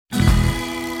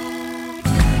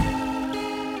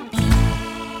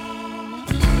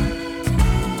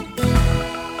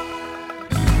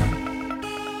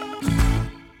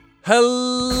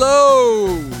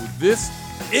Hello! This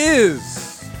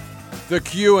is the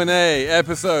Q&A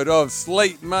episode of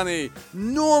Slate Money,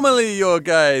 normally your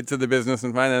guide to the business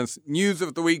and finance news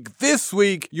of the week. This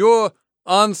week, your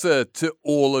answer to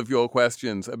all of your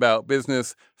questions about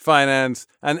business, finance,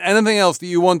 and anything else that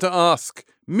you want to ask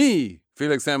me,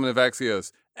 Felix Salmon of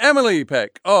Axios, Emily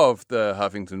Peck of the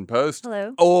Huffington Post,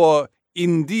 hello, or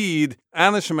indeed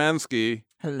Anna Szymanski,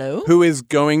 hello, who is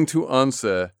going to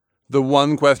answer the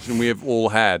one question we have all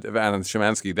had of Anna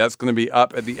Szymanski. That's going to be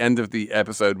up at the end of the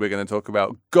episode. We're going to talk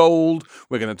about gold.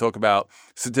 We're going to talk about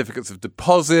certificates of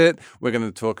deposit. We're going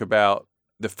to talk about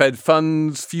the Fed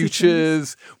funds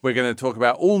futures. We're going to talk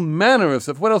about all manner of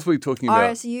stuff. What else are we talking about?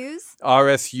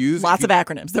 RSUs. Lots of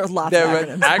acronyms. There are lots of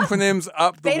acronyms. There are acronyms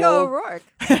up the Beto wall. O'Rourke.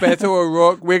 Beto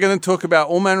O'Rourke. We're going to talk about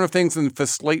all manner of things. And for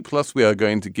Slate Plus, we are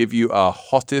going to give you our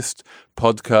hottest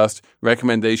podcast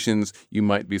recommendations. You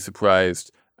might be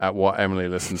surprised at what Emily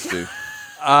listens to.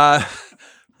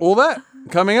 All that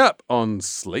coming up on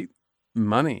Slate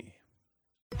Money.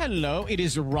 Hello, it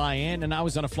is Ryan, and I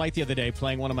was on a flight the other day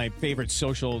playing one of my favorite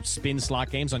social spin slot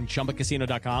games on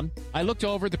ChumbaCasino.com. I looked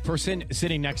over at the person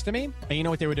sitting next to me, and you know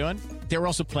what they were doing? They were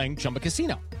also playing Chumba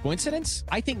Casino. Coincidence?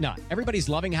 I think not. Everybody's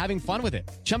loving having fun with it.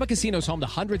 Chumba Casino is home to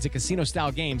hundreds of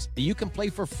casino-style games that you can play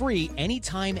for free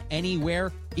anytime,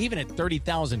 anywhere, even at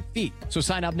 30,000 feet. So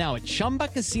sign up now at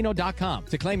ChumbaCasino.com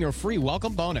to claim your free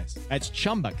welcome bonus. That's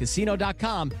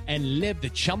ChumbaCasino.com and live the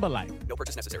Chumba life. No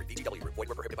purchase necessary. VGW. Void where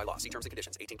prohibited by law. See terms and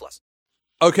conditions. 18+.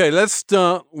 Okay, let's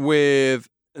start with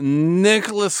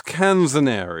Nicholas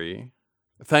Canzaneri.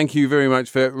 Thank you very much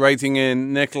for writing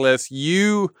in, Nicholas.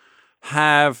 You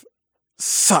have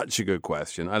such a good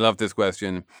question. I love this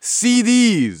question.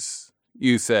 CDs,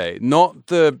 you say, not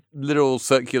the little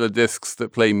circular discs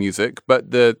that play music, but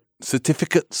the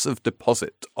certificates of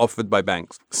deposit offered by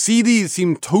banks. CDs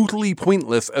seem totally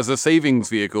pointless as a savings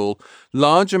vehicle.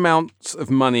 Large amounts of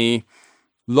money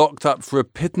locked up for a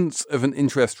pittance of an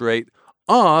interest rate.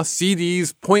 Are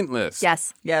CDs pointless?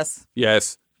 Yes.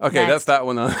 Okay, Next. That's that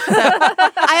one.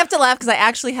 I have to laugh because I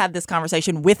actually had this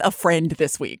conversation with a friend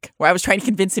this week where I was trying to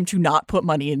convince him to not put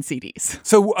money in CDs.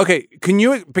 So, okay,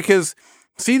 because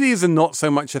CDs are not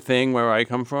so much a thing where I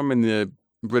come from in the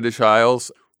British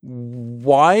Isles.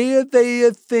 Why are they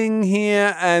a thing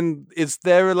here? And is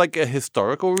there like a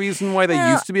historical reason why they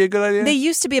used to be a good idea? They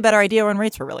used to be a better idea when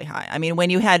rates were really high. I mean,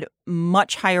 when you had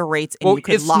much higher rates and you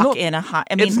could lock in a high...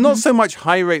 it's not so much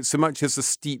high rates so much as a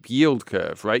steep yield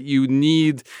curve, right? You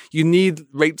need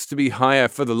rates to be higher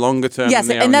for the longer term.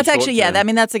 Yes, and that's actually, term. I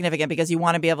mean, that's significant because you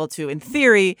want to be able to, in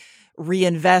theory,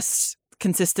 reinvest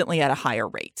consistently at a higher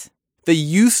rate. There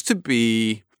used to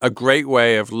be a great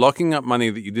way of locking up money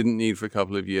that you didn't need for a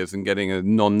couple of years and getting a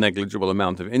non-negligible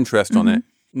amount of interest on it.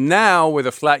 Now, with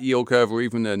a flat yield curve or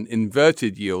even an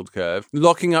inverted yield curve,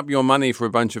 locking up your money for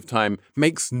a bunch of time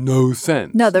makes no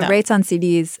sense. No, the rates on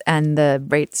CDs and the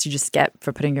rates you just get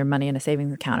for putting your money in a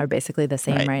savings account are basically the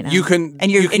same right now. You can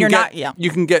you're get not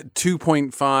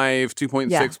 2.5,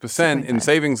 2.6% in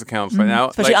savings accounts right now.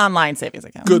 Especially online savings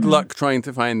accounts. Good luck trying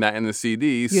to find that in the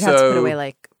CD. You'd have to put away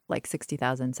like $60,000,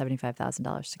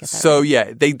 $75,000 to get that. So,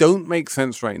 yeah, they don't make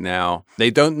sense right now. They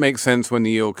don't make sense when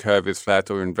the yield curve is flat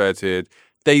or inverted.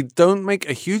 They don't make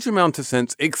a huge amount of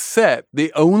sense, except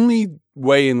the only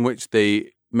way in which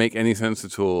they make any sense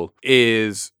at all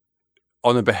is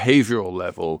on a behavioral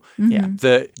level.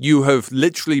 That you have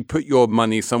literally put your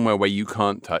money somewhere where you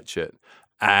can't touch it.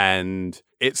 And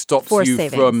it stops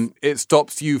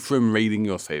you from raiding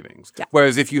your savings. Yeah.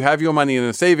 Whereas if you have your money in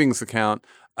a savings account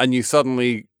and you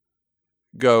suddenly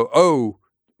go, oh,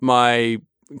 my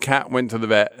cat went to the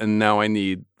vet and now I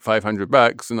need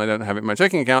 $500 and I don't have it in my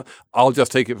checking account, I'll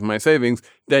just take it from my savings.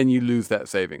 Then you lose that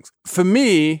savings. For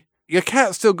me, your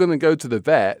cat's still going to go to the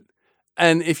vet.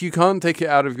 And if you can't take it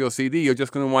out of your CD, you're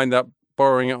just going to wind up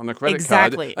borrowing it on a credit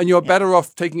card. And you're better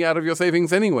off taking it out of your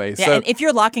savings anyway. Yeah, and if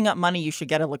you're locking up money, you should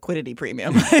get a liquidity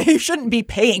premium. You shouldn't be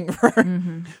paying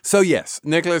for So yes,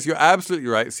 Nicholas, you're absolutely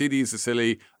right. CDs are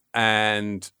silly.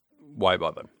 And why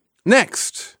bother?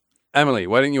 Next, Emily,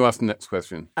 why don't you ask the next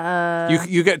question?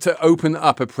 You get to open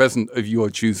up a present of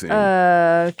your choosing.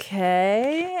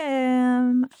 Okay.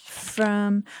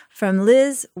 From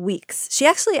Liz Weeks. She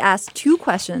actually asked two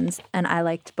questions, and I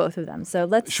liked both of them. So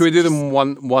let's. Should we do them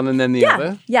one and then the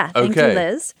other? Yeah. Thank you,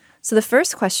 Liz. So the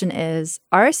first question is,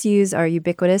 RSUs are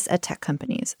ubiquitous at tech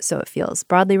companies, so it feels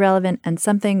broadly relevant and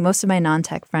something most of my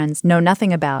non-tech friends know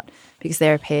nothing about because they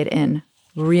are paid in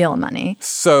real money.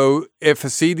 So if a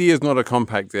CD is not a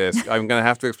compact disc, I'm going to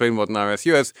have to explain what an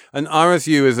RSU is. An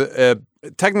RSU is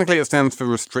technically it stands for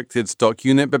restricted stock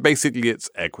unit, but basically it's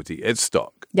equity. It's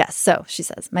stock. Yes. So she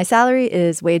says, my salary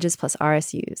is wages plus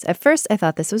RSUs. At first, I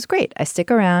thought this was great. I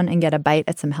stick around and get a bite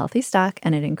at some healthy stock,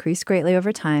 and it increased greatly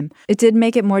over time. It did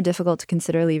make it more difficult to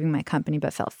consider leaving my company,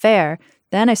 but felt fair.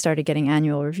 Then I started getting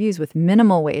annual reviews with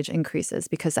minimal wage increases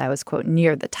because I was, quote,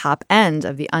 near the top end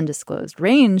of the undisclosed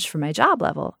range for my job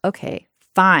level. Okay,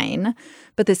 fine.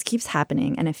 But this keeps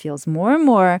happening, and it feels more and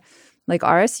more like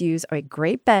RSUs are a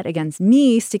great bet against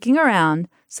me sticking around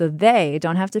so they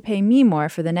don't have to pay me more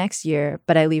for the next year,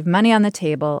 but I leave money on the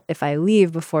table if I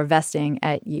leave before vesting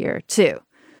at year 2.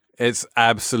 It's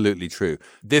absolutely true.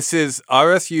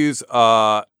 RSUs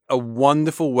are a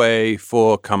wonderful way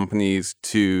for companies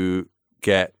to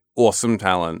get awesome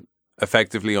talent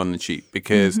effectively on the cheap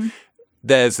because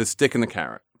there's a stick and a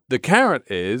carrot. The carrot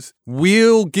is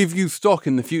we'll give you stock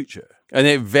in the future. And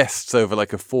it vests over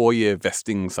like a 4-year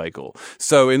vesting cycle.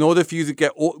 So in order for you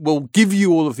to we'll give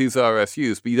you all of these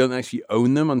RSUs, but you don't actually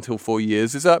own them until 4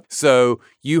 years is up. So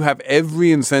you have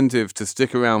every incentive to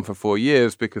stick around for 4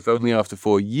 years because only after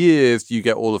 4 years do you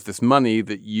get all of this money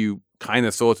that you kind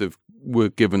of sort of were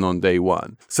given on day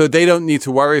one. So they don't need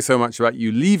to worry so much about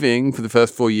you leaving for the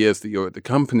first 4 years that you're at the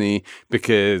company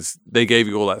because they gave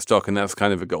you all that stock and that's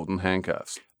kind of a golden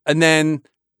handcuffs. And then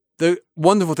the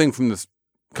wonderful thing from this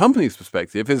company's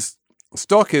perspective is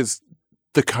stock is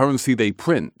the currency they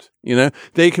print. You know,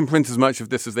 they can print as much of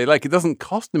this as they like. It doesn't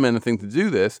cost them anything to do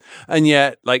this, and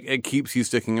yet, like, it keeps you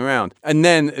sticking around. And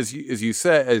then, as she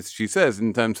says,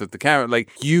 in terms of the carrot, like,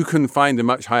 you can find a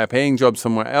much higher paying job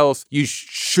somewhere else. You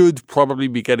should probably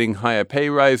be getting higher pay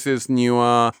rises than you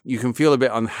are. You can feel a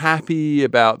bit unhappy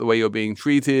about the way you're being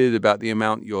treated, about the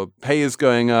amount your pay is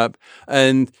going up,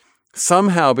 and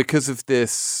somehow, because of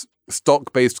this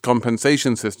stock-based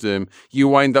compensation system, you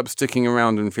wind up sticking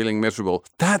around and feeling miserable.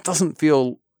 That doesn't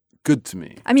feel good to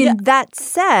me. I mean, that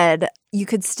said, you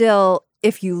could still,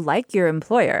 if you like your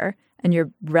employer and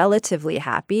you're relatively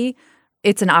happy,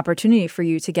 it's an opportunity for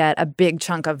you to get a big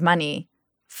chunk of money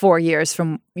 4 years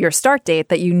from your start date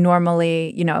that you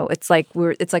normally, you know, it's like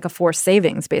a forced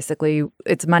savings, basically.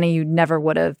 It's money you never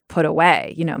would have put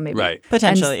away, you know, maybe. Right.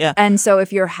 Potentially, yeah. And so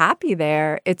if you're happy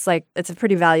there, it's like, it's a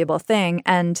pretty valuable thing.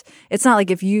 And it's not like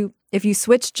if you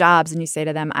switch jobs and you say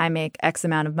to them, I make X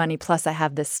amount of money, plus I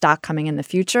have this stock coming in the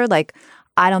future, like,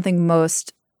 I don't think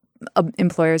most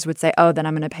employers would say, oh, then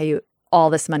I'm going to pay you all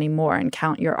this money more and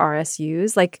count your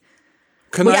RSUs. Like,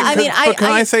 Can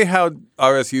I say how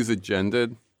RSUs are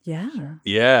gendered? yeah.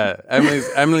 Yeah.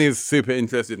 Emily is super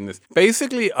interested in this.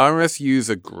 Basically, RSUs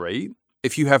are great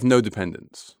if you have no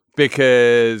dependents.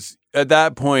 Because at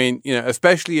that point, you know,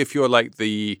 especially if you're like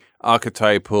the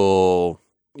archetypal,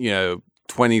 you know,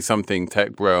 20-something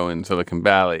tech bro in Silicon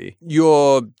Valley,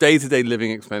 your day-to-day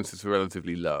living expenses are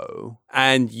relatively low.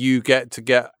 And you get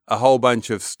a whole bunch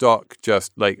of stock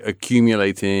just like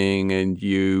accumulating and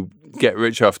you get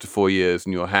rich after 4 years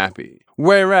and you're happy.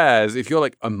 Whereas if you're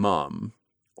like a mom,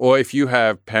 or if you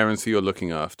have parents who you're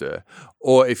looking after,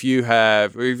 or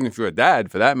even if you're a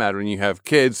dad for that matter, and you have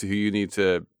kids who you need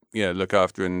to, you know, look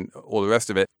after and all the rest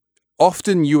of it,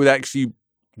 often you would actually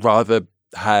rather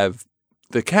have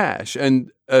the cash, and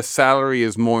a salary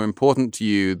is more important to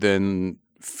you than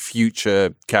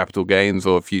future capital gains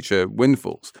or future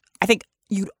windfalls. I think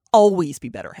you'd always be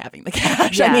better having the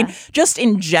cash. Yeah. I mean, just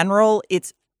in general,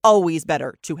 it's always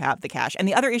better to have the cash. And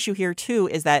the other issue here, too,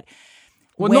 is that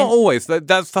not always.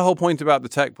 That's the whole point about the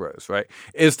tech bros, right?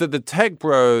 Is that the tech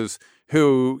bros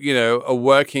who, you know, are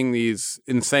working these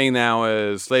insane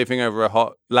hours, slaving over a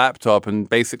hot laptop and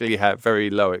basically have very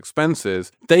low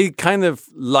expenses, they kind of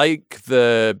like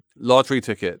the lottery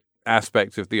ticket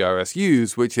aspect of the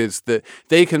RSUs, which is that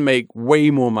they can make way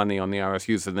more money on the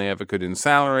RSUs than they ever could in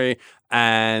salary.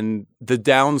 And the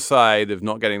downside of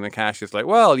not getting the cash is like,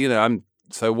 well, you know,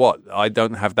 so what? I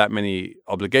don't have that many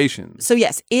obligations. So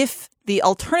yes, if the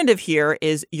alternative here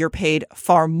is you're paid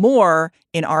far more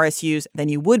in RSUs than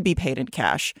you would be paid in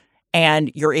cash,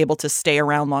 and you're able to stay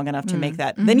around long enough to make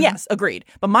that, then yes, agreed.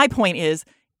 But my point is,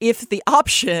 if the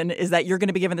option is that you're going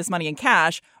to be given this money in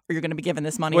cash or you're going to be given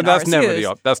this money in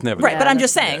RSUs. That's never right. But I'm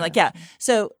just saying,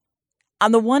 So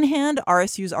on the one hand,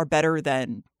 RSUs are better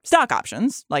than stock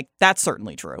options. Like, that's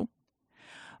certainly true.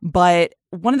 But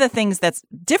one of the things that's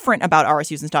different about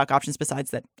RSUs and stock options, besides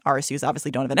that RSUs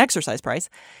obviously don't have an exercise price,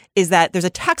 is that there's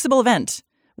a taxable event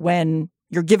when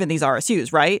you're given these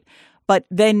RSUs, right? But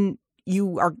then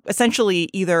you are essentially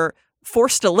either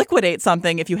forced to liquidate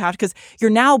something if you have to, because you're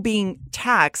now being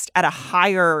taxed at a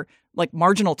higher like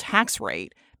marginal tax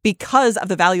rate because of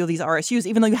the value of these RSUs,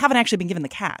 even though you haven't actually been given the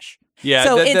cash. Yeah.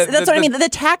 So that's what I mean. The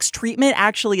tax treatment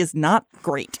actually is not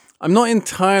great. I'm not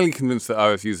entirely convinced that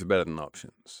RSUs are better than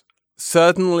options.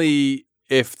 Certainly,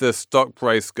 if the stock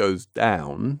price goes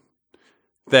down,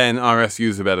 then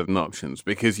RSUs are better than options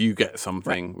because you get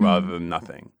something rather than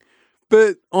nothing.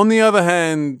 But on the other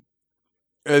hand,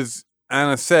 as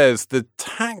Anna says, the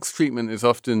tax treatment is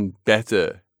often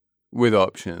better with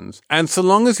options. And so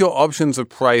long as your options are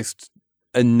priced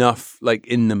enough, like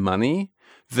in the money,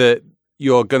 that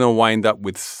you're going to wind up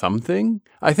with something.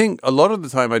 I think a lot of the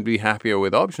time I'd be happier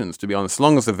with options, to be honest, as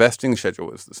long as the vesting schedule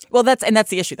was the same. Well, that's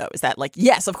the issue, though, is that, like,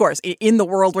 yes, of course, in the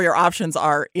world where your options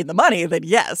are in the money, then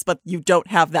yes, but you don't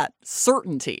have that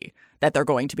certainty that they're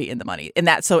going to be in the money.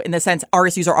 So in the sense,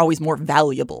 RSUs are always more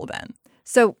valuable then.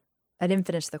 So I didn't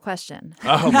finish the question.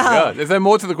 Oh, my God. Is there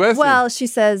more to the question? Well, she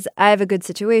says, I have a good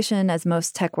situation, as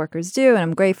most tech workers do, and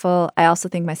I'm grateful. I also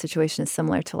think my situation is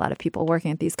similar to a lot of people working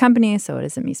at these companies, so it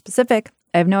isn't me specific.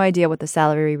 I have no idea what the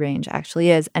salary range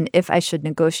actually is and if I should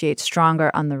negotiate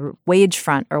stronger on the wage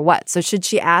front or what. So should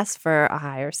she ask for a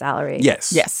higher salary?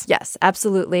 Yes. Yes,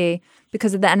 absolutely.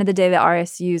 Because at the end of the day, the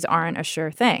RSUs aren't a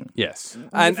sure thing. Yes.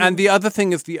 And the other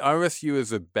thing is the RSU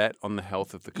is a bet on the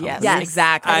health of the company. Yes,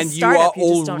 exactly. And you are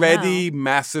already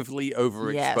massively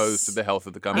overexposed to the health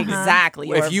of the company. Exactly.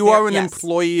 If you are an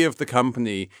employee of the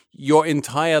company, your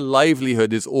entire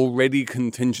livelihood is already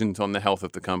contingent on the health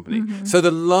of the company. So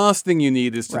the last thing you need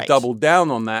is to double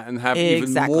down on that and have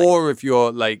even more of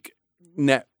your like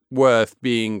net worth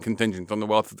being contingent on the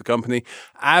wealth of the company.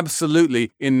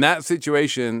 Absolutely. In that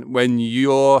situation, when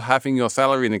you're having your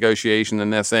salary negotiation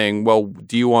and they're saying, well,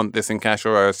 do you want this in cash or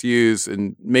RSUs?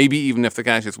 And maybe even if the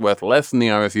cash is worth less than the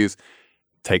RSUs,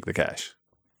 take the cash.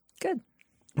 Good.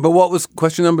 But what was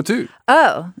question number 2?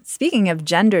 Oh, speaking of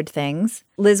gendered things,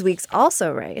 Liz Weeks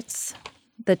also writes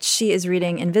that she is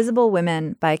reading Invisible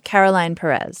Women by Caroline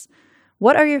Perez.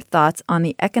 What are your thoughts on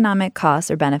the economic costs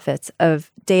or benefits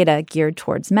of data geared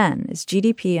towards men? Is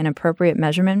GDP an appropriate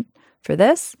measurement for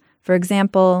this? For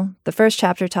example, the first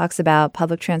chapter talks about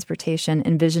public transportation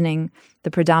envisioning the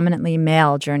predominantly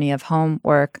male journey of home,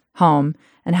 work, home,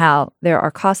 and how there are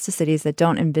costs to cities that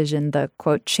don't envision the,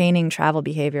 quote, chaining travel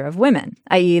behavior of women,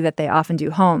 i.e. that they often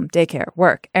do home, daycare,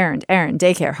 work, errand,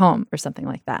 daycare, home, or something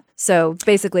like that. So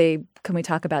basically, can we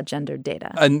talk about gendered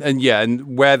data?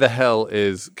 And where the hell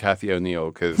is Kathy O'Neill?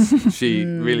 Because she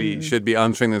really should be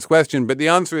answering this question. But the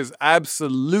answer is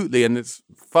absolutely, and it's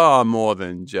far more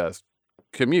than just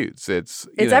commutes. It's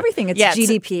everything. It's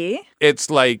GDP. It's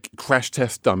like crash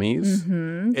test dummies.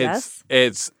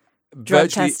 It's drug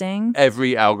testing.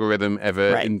 Every algorithm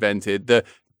ever invented. The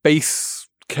base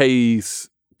case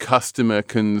customer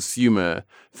consumer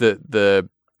that the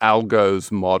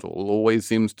algos model always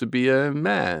seems to be a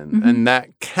man. And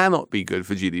that cannot be good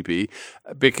for GDP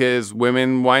because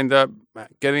women wind up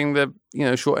getting the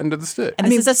short end of the stick. And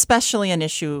this is especially an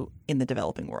issue in the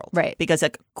developing world. Right. Because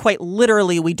quite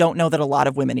literally, we don't know that a lot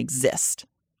of women exist.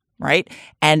 Right.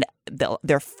 And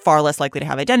they're far less likely to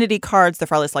have identity cards. They're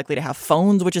far less likely to have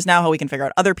phones, which is now how we can figure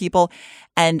out other people.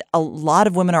 And a lot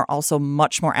of women are also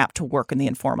much more apt to work in the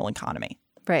informal economy.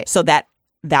 Right. So that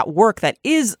work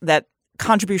that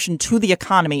contribution to the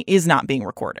economy is not being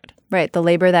recorded. Right. The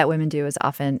labor that women do is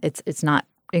often it's not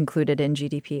included in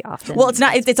GDP often. Well, it's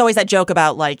not. It's always that joke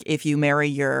about like if you marry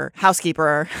your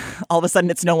housekeeper, all of a sudden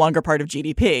it's no longer part of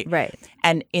GDP. Right.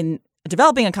 And in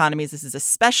developing economies, this is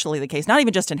especially the case, not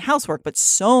even just in housework, but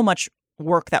so much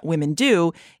work that women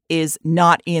do is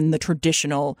not in the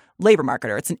traditional labor market,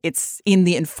 or it's in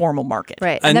the informal market.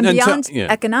 Right. And then beyond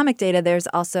economic data, there's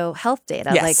also health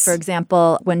data. Yes. Like, for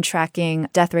example, when tracking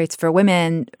death rates for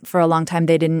women, for a long time,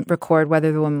 they didn't record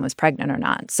whether the woman was pregnant or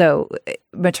not. So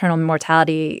maternal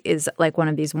mortality is like one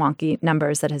of these wonky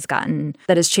numbers that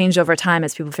has changed over time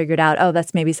as people figured out, oh,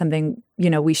 that's maybe something,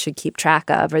 we should keep track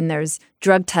of. And there's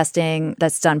drug testing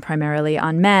that's done primarily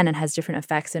on men and has different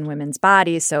effects in women's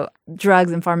bodies. So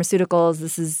drugs and pharmaceuticals,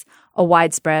 this is a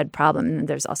widespread problem. And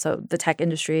there's also the tech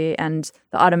industry and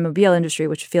the automobile industry,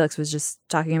 which Felix was just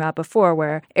talking about before,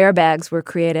 where airbags were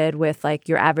created with like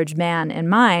your average man in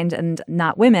mind and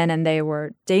not women. And they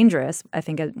were dangerous, I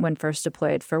think, when first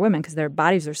deployed for women because their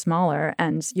bodies are smaller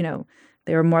and,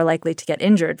 they were more likely to get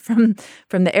injured from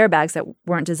the airbags that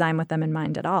weren't designed with them in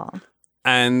mind at all.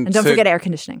 And don't forget air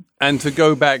conditioning. And to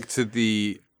go back to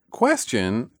the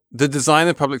question, the design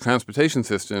of public transportation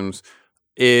systems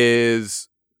is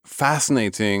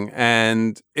fascinating,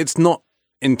 and it's not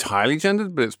entirely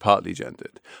gendered, but it's partly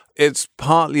gendered. It's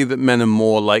partly that men are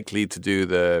more likely to do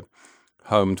the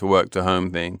home to work to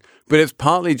home thing, but it's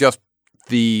partly just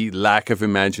the lack of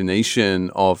imagination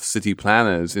of city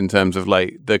planners in terms of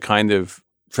like the kind of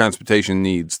transportation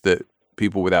needs that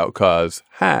people without cars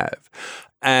have.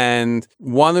 And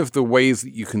one of the ways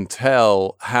that you can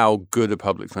tell how good a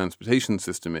public transportation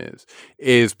system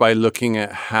is by looking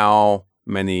at how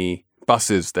many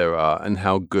buses there are and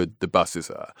how good the buses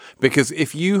are. Because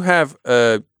if you have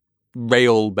a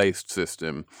rail-based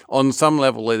system, on some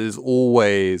level it is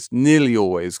nearly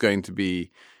always going to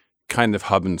be kind of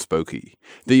hub and spokey.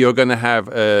 That you're going to have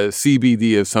a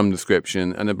CBD of some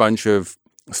description and a bunch of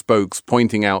spokes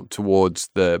pointing out towards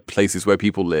the places where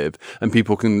people live, and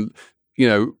people can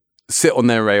sit on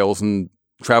their rails and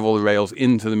travel the rails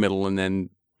into the middle and then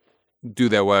do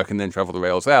their work and then travel the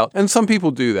rails out. And some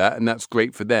people do that, and that's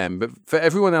great for them. But for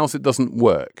everyone else, it doesn't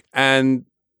work. And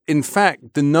in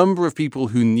fact, the number of people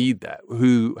who need that,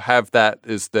 who have that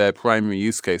as their primary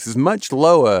use case, is much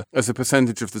lower as a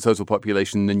percentage of the total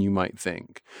population than you might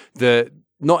think. That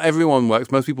not everyone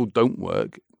works. Most people don't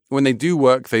work. When they do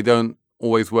work, they don't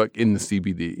always work in the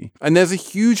CBD. And there's a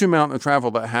huge amount of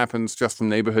travel that happens just from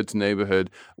neighborhood to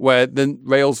neighborhood where the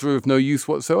rails are of no use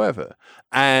whatsoever.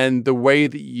 And the way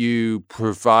that you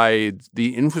provide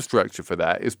the infrastructure for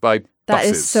that is by That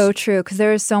buses. is so true, because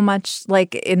there is so much,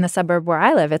 like in the suburb where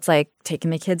I live, it's like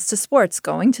taking the kids to sports,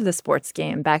 going to the sports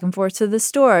game, back and forth to the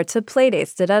store, to play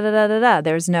dates, da-da-da-da-da-da.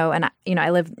 There's no, and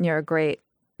I live near a great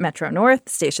Metro North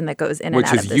station that goes in Which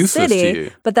and out is of the useless city. to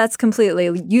you. But that's completely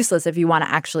useless if you want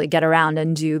to actually get around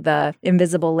and do the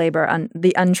invisible labor,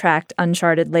 the untracked,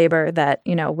 uncharted labor that,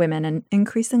 women and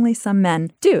increasingly some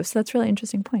men do. So that's a really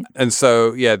interesting point. And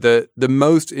so, yeah, the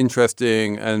most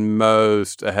interesting and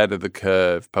most ahead of the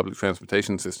curve public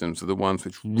transportation systems are the ones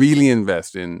which really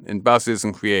invest in buses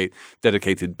and create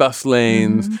dedicated bus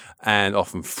lanes and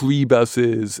often free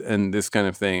buses and this kind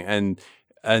of thing.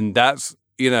 And that's,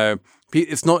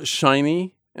 it's not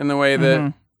shiny in the way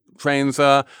that trains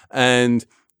are. And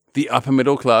the upper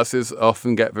middle classes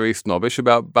often get very snobbish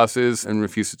about buses and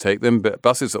refuse to take them. But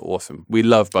buses are awesome. We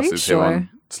love buses here on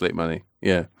Slate Money.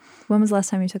 Yeah. When was the last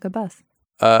time you took a bus?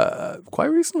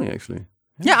 Quite recently, actually.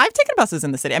 Yeah, I've taken buses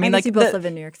in the city. I mean, guess you both live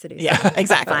in New York City. So. Yeah,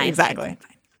 exactly. Fine, exactly.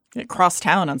 fine. Yeah, cross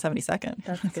town on 72nd.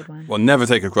 That's a good one. Well, never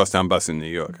take a crosstown bus in New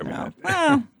York. I mean,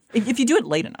 Well, if you do it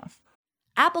late enough.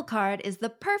 Apple Card is the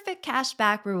perfect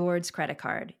cashback rewards credit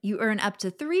card. You earn up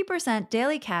to 3%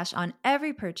 daily cash on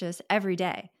every purchase every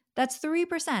day. That's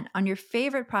 3% on your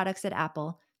favorite products at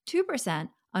Apple, 2%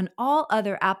 on all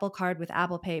other Apple Card with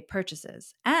Apple Pay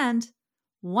purchases, and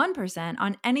 1%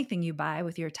 on anything you buy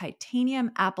with your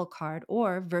titanium Apple Card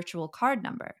or virtual card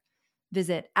number.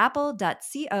 Visit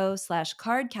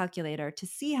apple.co/card calculator to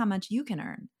see how much you can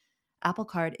earn. Apple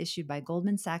Card issued by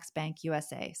Goldman Sachs Bank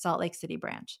USA, Salt Lake City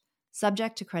branch.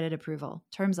 Subject to credit approval.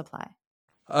 Terms apply.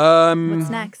 What's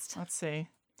next? Let's see.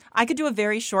 I could do a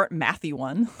very short mathy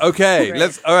one. Okay,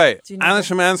 all right. Do you need Anna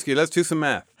to- Szymanski, let's do some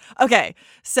math. Okay,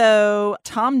 so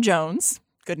Tom Jones,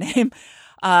 good name,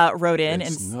 wrote in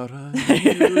It's and not on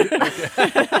you.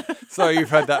 Okay. Sorry, you've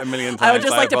heard that a million times. I would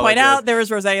just like to point apologize. out there is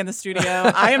rosé in the studio.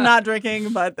 I am not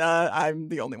drinking, but I'm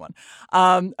the only one.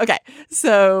 Okay,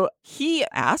 so he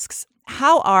asks,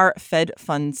 how are Fed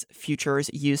funds futures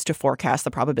used to forecast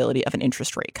the probability of an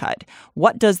interest rate cut?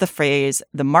 What does the phrase,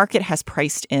 the market has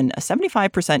priced in a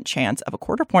 75% chance of a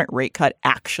quarter-point rate cut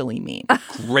actually mean?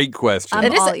 Great question. I'm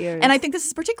It is, all ears. and I think this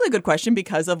is a particularly good question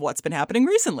because of what's been happening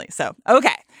recently. So,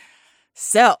 okay.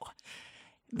 So,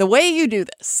 the way you do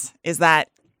this is that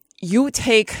you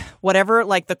take whatever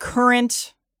like the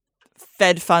current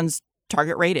Fed funds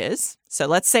target rate is. So,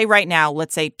 let's say right now,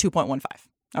 2.15.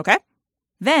 Okay?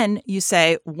 Then you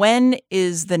say, when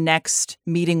is the next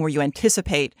meeting where you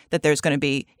anticipate that there's going to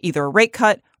be either a rate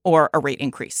cut or a rate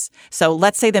increase? So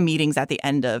let's say the meeting's at the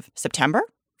end of September.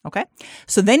 Okay.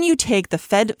 So then you take the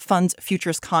Fed funds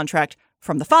futures contract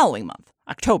from the following month,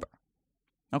 October.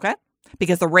 Okay.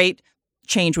 Because the rate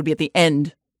change would be at the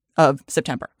end of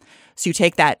September. So you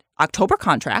take that October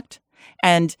contract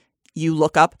and you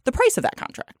look up the price of that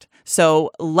contract.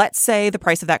 So let's say the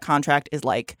price of that contract is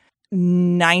like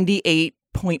 98.09.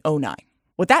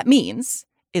 What that means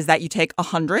is that you take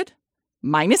 100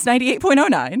 minus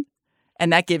 98.09,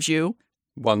 and that gives you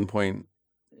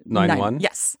 1.91.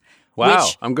 Yes. Wow,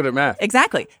 Which- I'm good at math.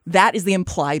 Exactly. That is the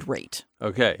implied rate.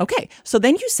 Okay. Okay. So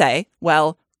then you say,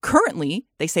 well, currently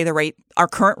they say our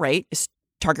current rate is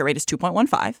target rate is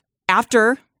 2.15.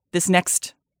 After this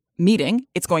next meeting,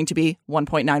 it's going to be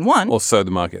 1.91. Or so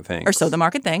the market thinks. Or so the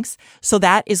market thinks. So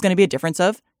that is going to be a difference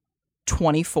of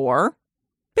 24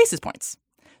 basis points.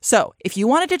 So if you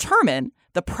want to determine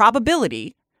the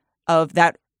probability of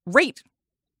that rate,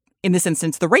 in this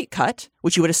instance, the rate cut,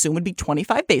 which you would assume would be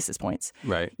 25 basis points,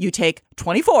 Right. you take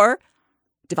 24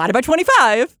 divided by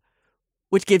 25,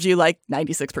 which gives you like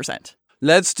 96%.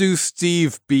 Let's do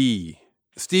Steve B.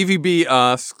 Stevie B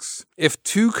asks, if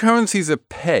two currencies are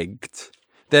pegged,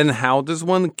 then how does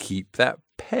one keep that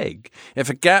peg? If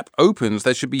a gap opens,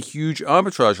 there should be huge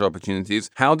arbitrage opportunities.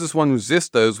 How does one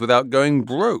resist those without going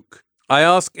broke? I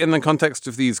ask in the context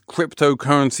of these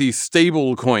cryptocurrency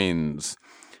stable coins.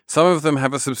 Some of them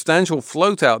have a substantial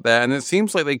float out there, and it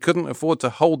seems like they couldn't afford to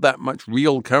hold that much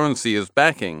real currency as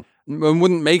backing and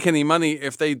wouldn't make any money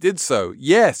if they did so.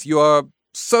 Yes, you are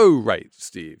so right,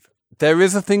 Steve. There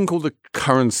is a thing called a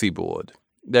currency board.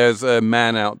 There's a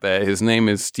man out there. His name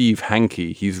is Steve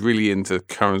Hanke. He's really into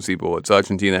currency boards.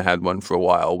 Argentina had one for a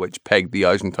while, which pegged the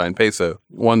Argentine peso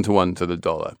 1-to-1 to the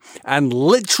dollar. And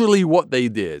literally what they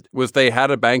did was they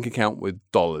had a bank account with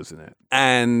dollars in it.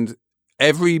 And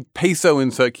every peso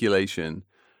in circulation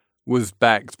was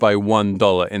backed by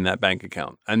 $1 in that bank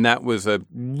account. And that was a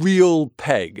real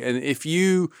peg. And if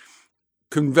you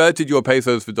converted your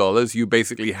pesos for dollars, you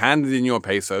basically handed in your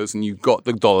pesos and you got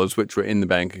the dollars which were in the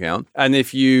bank account. And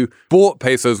if you bought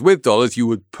pesos with dollars, you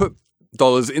would put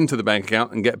dollars into the bank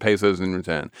account and get pesos in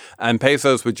return. And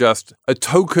pesos were just a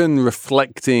token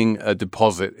reflecting a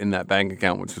deposit in that bank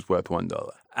account, which was worth $1.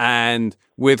 And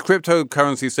with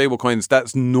cryptocurrency stablecoins,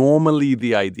 that's normally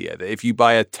the idea that if you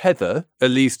buy a Tether,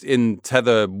 at least in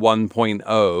Tether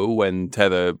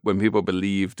 1.0, when people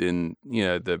believed in,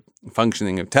 the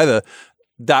functioning of Tether,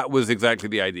 that was exactly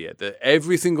the idea, that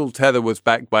every single Tether was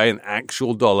backed by an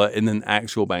actual dollar in an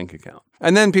actual bank account.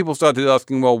 And then people started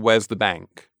asking, well, where's the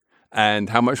bank? And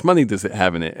how much money does it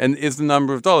have in it? And is the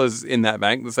number of dollars in that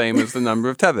bank the same as the number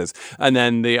of Tethers? And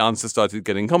then the answer started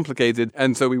getting complicated.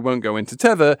 And so we won't go into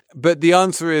Tether. But the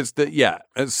answer is that,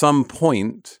 at some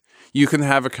point, you can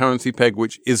have a currency peg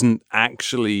which isn't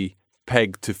actually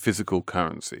pegged to physical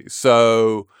currency.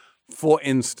 So, for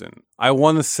instance, I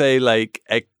want to say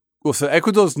so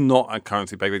Ecuador's not a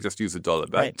currency peg, they just use a dollar.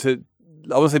 But Right.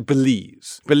 I want to say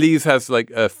Belize. Belize has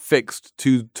a fixed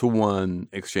 2-to-1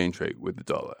 exchange rate with the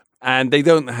dollar. And they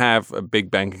don't have a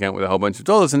big bank account with a whole bunch of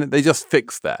dollars in it. They just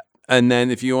fix that. And then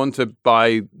if you want to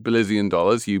buy Belizean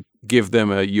dollars, you give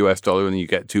them a US dollar and you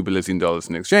get $2 Belizean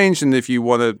in exchange. And if you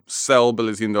want to sell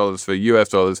Belizean dollars for US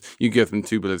dollars, you give them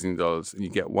 $2 Belizean and you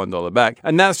get $1 back.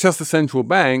 And that's just the central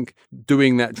bank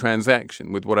doing that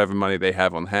transaction with whatever money they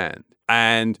have on hand.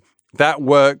 And that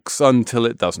works until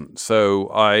it doesn't. So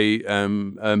I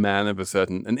am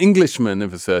an Englishman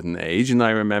of a certain age. And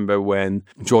I remember when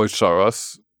George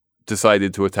Soros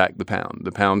decided to attack the pound.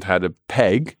 The pound had a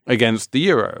peg against the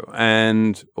euro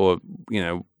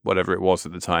whatever it was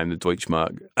at the time, the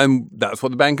Deutschmark. And that's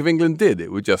what the Bank of England did.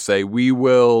 It would just say, we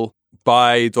will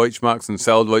buy Deutschmarks and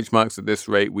sell Deutschmarks at this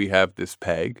rate. We have this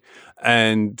peg.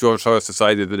 And George Soros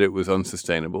decided that it was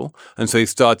unsustainable. And so he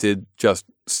started just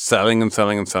selling and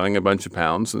selling and selling a bunch of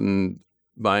pounds and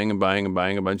buying a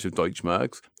bunch of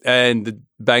Deutschmarks. And the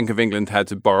Bank of England had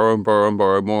to borrow and borrow and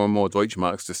borrow more and more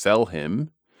Deutschmarks to sell him.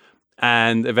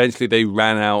 And eventually they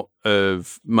ran out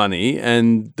of money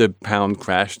and the pound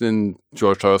crashed and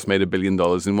George Soros made $1 billion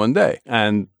in one day.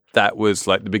 And that was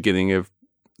the beginning of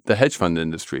the hedge fund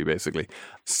industry, basically.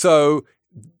 So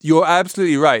you're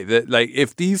absolutely right that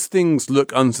if these things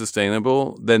look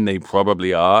unsustainable, then they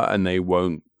probably are and they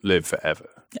won't live forever.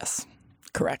 Yes,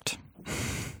 correct.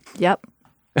 Yep.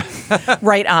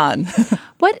 Right on.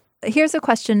 Here's a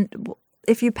question.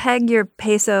 If you peg your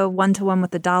peso 1-to-1 with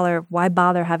the dollar, why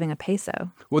bother having a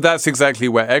peso? Well, that's exactly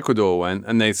where Ecuador went.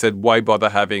 And they said, why bother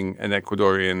having an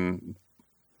Ecuadorian,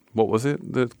 what was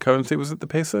it? The currency? Was it the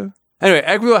peso? Anyway,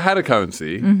 Ecuador had a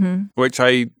currency, which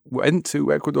I went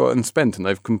to Ecuador and spent, and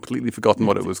I've completely forgotten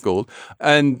what it was called.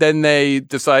 And then they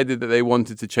decided that they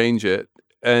wanted to change it.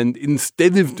 And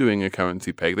instead of doing a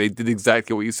currency peg, they did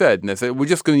exactly what you said. And they said, we're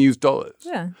just going to use dollars.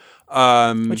 Yeah.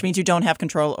 Which means you don't have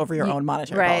control over your own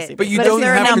monetary policy. But you don't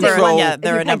have control.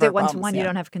 There are a number of 1-to-1, you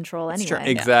don't have control anyway. True.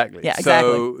 Exactly. Yeah,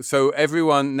 exactly. So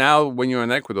everyone, now when you're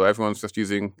in Ecuador, everyone's just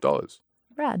using dollars.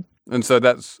 Rad. And so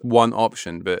that's one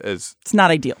option. But as it's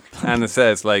not ideal. Anna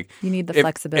says, you need the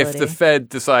flexibility. If the Fed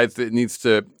decides that it needs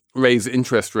to raise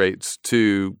interest rates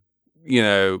to,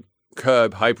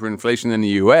 curb hyperinflation in the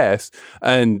US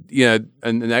and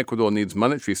Ecuador needs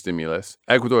monetary stimulus,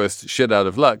 Ecuador is shit out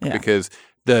of luck because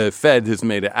the Fed has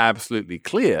made it absolutely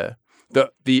clear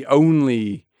that the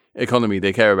only economy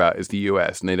they care about is the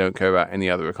US and they don't care about any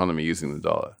other economy using the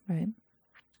dollar. Right.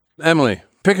 Emily,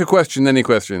 pick a question, any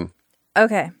question.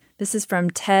 Okay. This is from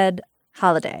Ted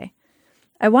Holliday.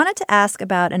 I wanted to ask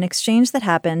about an exchange that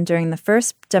happened during the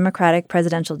first Democratic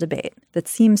presidential debate that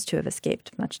seems to have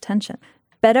escaped much tension.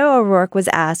 Beto O'Rourke was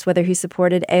asked whether he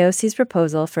supported AOC's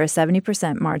proposal for a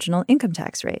 70% marginal income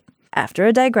tax rate. After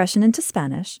a digression into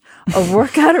Spanish,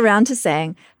 O'Rourke got around to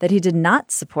saying that he did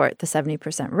not support the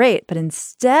 70% rate, but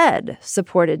instead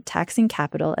supported taxing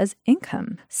capital as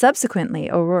income.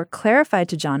 Subsequently, O'Rourke clarified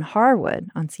to John Harwood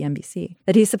on CNBC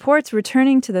that he supports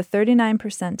returning to the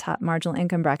 39% top marginal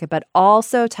income bracket, but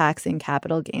also taxing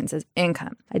capital gains as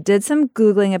income. I did some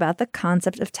Googling about the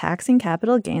concept of taxing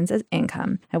capital gains as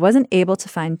income. I wasn't able to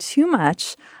find too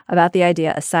much about the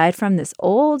idea aside from this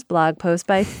old blog post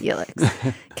by Felix.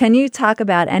 Can you talk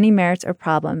about any merits or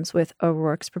problems with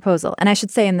O'Rourke's proposal? And I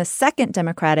should say in the second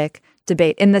Democratic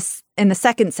debate, in the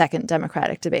second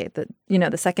Democratic debate,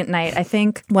 the second night, I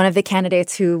think one of the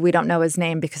candidates, who we don't know his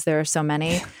name because there are so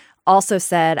many, also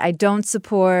said, I don't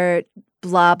support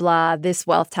blah, blah, this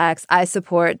wealth tax. I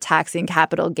support taxing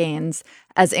capital gains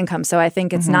as income. So I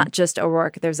think it's not just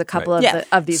O'Rourke. There's a couple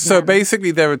of these. So men.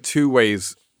 basically there are two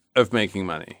ways of making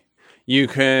money. You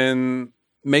can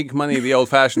make money the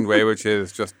old-fashioned way, which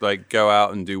is just like go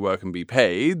out and do work and be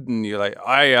paid. And you're like,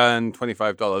 I earn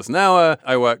 $25 an hour.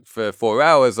 I worked for 4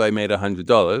 hours. I made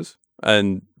 $100.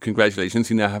 And congratulations,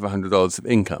 you now have $100 of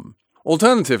income.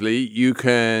 Alternatively, you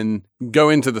can go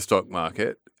into the stock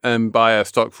market and buy a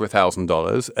stock for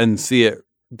 $1,000 and see it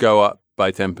go up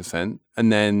by 10%.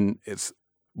 And then it's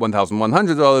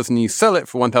 $1,100 and you sell it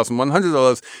for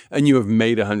 $1,100 and you have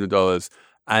made $100.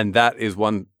 And that is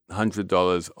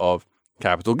 $100 of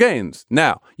capital gains.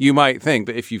 Now, you might think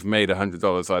that if you've made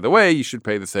 $100 either way, you should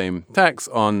pay the same tax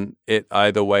on it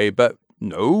either way. But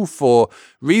no, for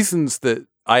reasons that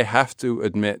I have to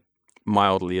admit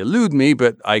mildly elude me,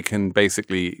 but I can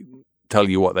basically tell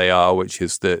you what they are, which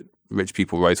is that rich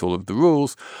people write all of the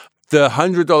rules. The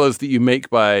 $100 that you make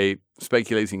by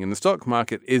speculating in the stock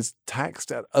market is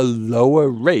taxed at a lower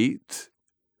rate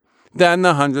than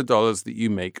the $100 that you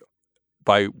make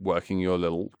by working your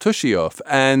little tushy off.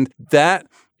 And that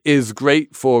is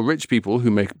great for rich people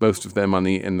who make most of their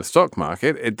money in the stock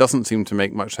market. It doesn't seem to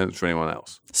make much sense for anyone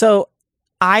else. So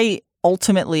I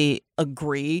ultimately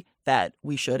agree that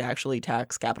we should actually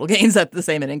tax capital gains at the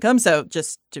same in income. So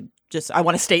just I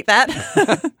want to state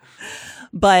that.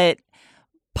 But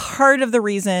part of the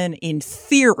reason in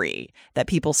theory that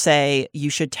people say you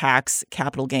should tax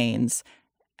capital gains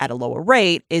at a lower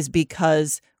rate is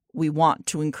because we want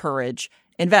to encourage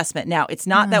investment. Now, it's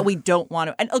not that we don't want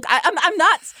to. And look, I'm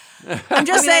not. I'm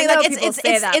just saying, like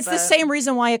it's the same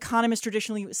reason why economists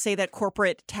traditionally say that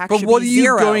corporate tax should be zero. But what are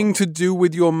you going to do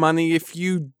with your money if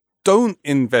you don't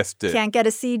invest it? Can't get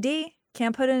a CD.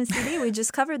 Can't put in a CD. We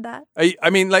just covered that. I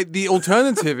mean, like the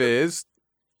alternative is.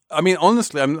 I mean,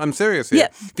 honestly, I'm serious here. Yeah.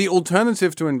 The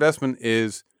alternative to investment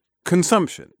is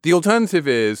consumption. The alternative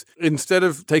is instead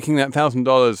of taking that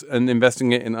 $1,000 and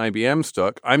investing it in IBM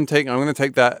stock, I'm going to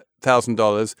take that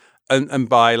 $1,000 and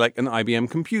buy like an IBM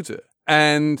computer.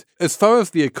 And as far as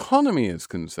the economy is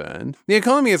concerned, the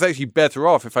economy is actually better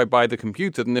off if I buy the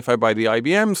computer than if I buy the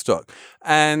IBM stock.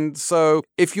 And so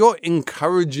if you're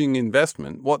encouraging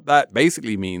investment, what that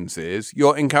basically means is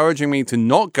you're encouraging me to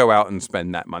not go out and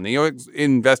spend that money. You're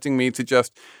investing me to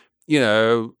just,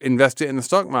 invest it in the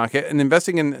stock market. And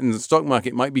investing in the stock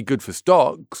market might be good for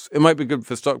stocks. It might be good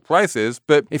for stock prices.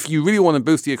 But if you really want to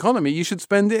boost the economy, you should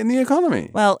spend it in the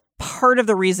economy. Well, part of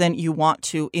the reason you want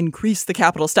to increase the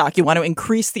capital stock, you want to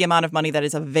increase the amount of money that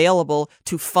is available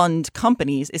to fund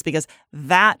companies is because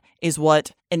that is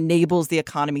what enables the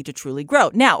economy to truly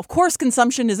grow. Now, of course,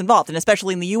 consumption is involved, and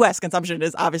especially in the U.S., consumption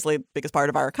is obviously the biggest part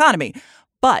of our economy.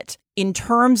 But in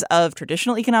terms of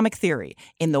traditional economic theory,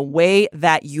 in the way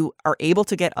that you are able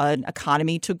to get an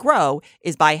economy to grow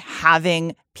is by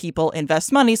having people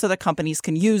invest money so that companies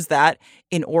can use that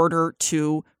in order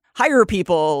to hire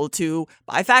people, to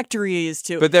buy factories,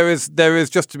 to... But there is,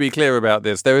 just to be clear about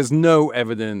this, there is no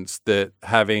evidence that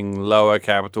having lower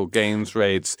capital gains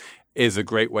rates is a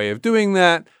great way of doing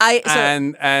that.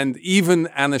 And even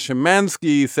Anna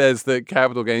Szymanski says that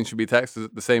capital gains should be taxed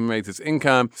at the same rate as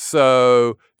income.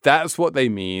 So that's what they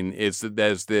mean, is that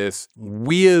there's this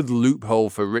weird loophole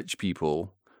for rich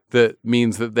people that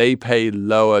means that they pay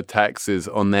lower taxes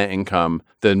on their income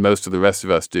than most of the rest of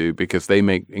us do because they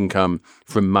make income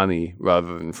from money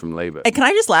rather than from labor. And can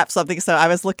I just laugh something? So I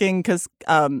was looking because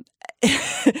I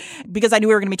knew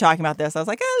we were going to be talking about this. I was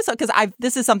like,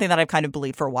 this is something that I've kind of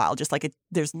believed for a while. Just like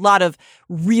there's a lot of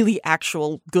really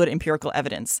actual good empirical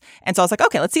evidence. And so I was like,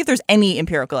 okay, let's see if there's any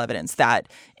empirical evidence that,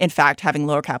 in fact, having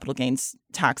lower capital gains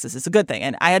taxes is a good thing.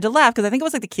 And I had to laugh because I think it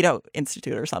was like the Keto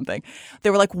Institute or something. They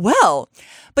were like, well,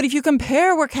 but if you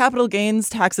compare where capital gains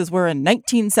taxes were in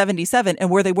 1977 and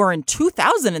where they were in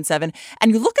 2007,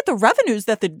 and you look at the revenues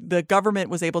that the government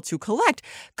was able to collect,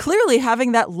 clearly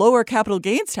having that lower capital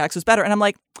gains tax was better. And I'm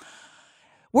like,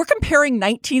 we're comparing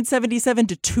 1977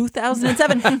 to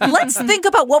 2007. Let's think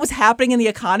about what was happening in the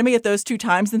economy at those two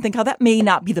times and think how that may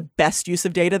not be the best use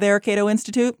of data there, Cato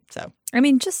Institute. So, I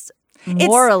mean, just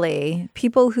morally,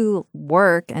 people who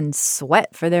work and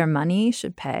sweat for their money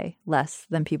should pay less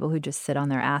than people who just sit on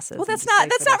their asses. Well, that's not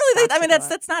really, I mean,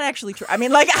 that's not actually true. I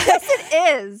mean, like, yes,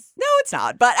 it is. No, it's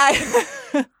not. But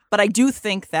I do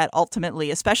think that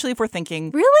ultimately, especially if we're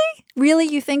thinking. Really,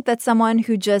 you think that someone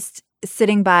who just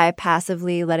sitting by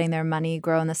passively letting their money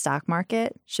grow in the stock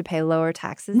market should pay lower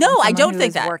taxes? No, than I don't who think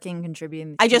is that. Working,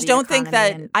 contributing. I to just the don't think that.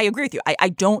 economy I agree with you. I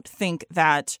don't think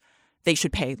that they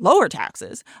should pay lower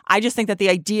taxes. I just think that the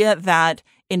idea that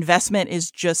investment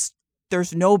is just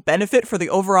there's no benefit for the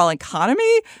overall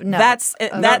economy. No. That's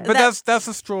That's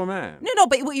a straw man. No.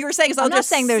 But what you were saying is, I'm not just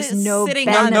saying there's no sitting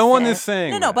benefit. on. No one is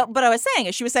saying. No. that. But I was saying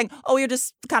is she was saying, oh, you're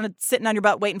just kind of sitting on your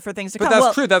butt waiting for things to But come.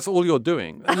 that's true. That's all you're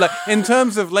doing. Like, in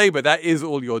terms of labor, that is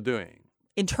all you're doing.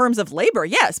 In terms of labor,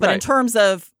 yes, but in Right. terms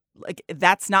of like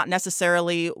that's not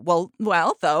necessarily well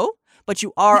though. But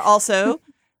you are also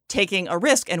taking a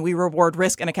risk, and we reward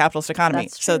risk in a capitalist economy.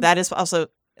 That's So true. that is also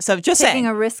just taking saying.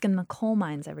 a risk in the coal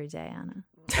mines every day, Anna.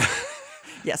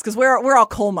 Yes, because we're all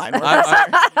coal mine workers.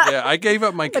 I gave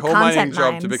up my The coal mining content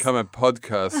job to mines. become a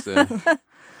podcaster.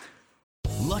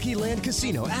 Lucky Land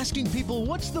Casino, asking people,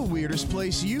 what's the weirdest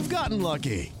place you've gotten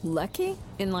lucky? Lucky?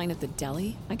 In line at the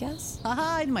deli, I guess?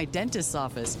 Aha, in my dentist's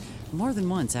office. More than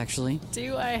once, actually.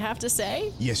 Do I have to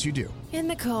say? Yes, you do. In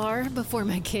the car before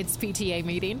my kids' PTA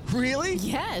meeting. Really?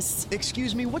 Yes.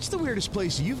 Excuse me, what's the weirdest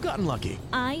place you've gotten lucky?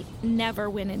 I never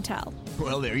win and tell.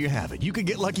 Well, there you have it. You can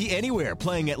get lucky anywhere,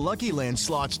 playing at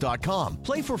LuckyLandSlots.com.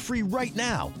 Play for free right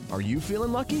now. Are you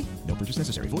feeling lucky? No purchase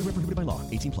necessary. Void where prohibited by law.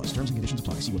 18 plus. Terms and conditions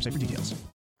apply. See website for details.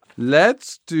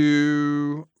 Let's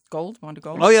do. Gold? Want to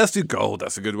go? Oh, yeah, let's do gold.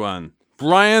 That's a good one.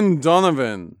 Brian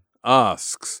Donovan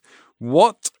asks,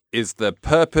 what is the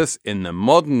purpose in the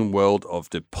modern world of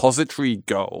depository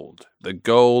gold, the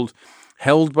gold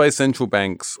held by central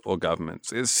banks or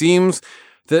governments? It seems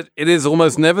that it is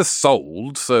almost never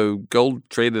sold, so gold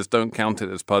traders don't count it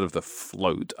as part of the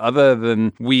float, other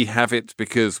than we have it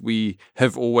because we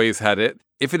have always had it.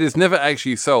 If it is never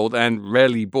actually sold and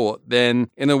rarely bought, then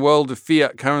in a world of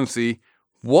fiat currency,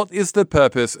 what is the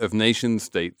purpose of nation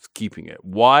states keeping it?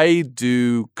 Why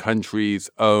do countries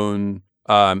own,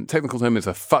 technical term is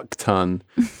a fuck ton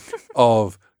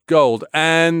of gold?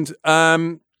 And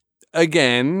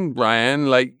again, Brian,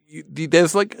 like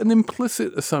there's like an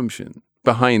implicit assumption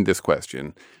behind this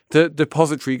question. The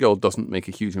depository gold doesn't make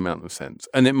a huge amount of sense,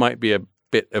 and it might be a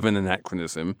bit of an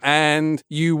anachronism. And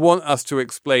you want us to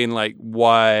explain like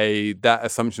why that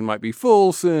assumption might be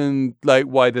false and like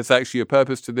why there's actually a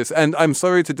purpose to this. And I'm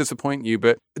sorry to disappoint you,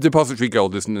 but depository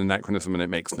gold is an anachronism and it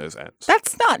makes no sense.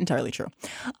 That's not entirely true.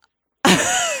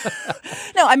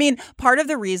 No, I mean, part of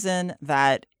the reason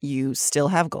that you still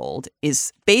have gold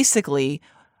is basically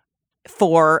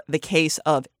for the case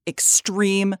of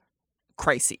extreme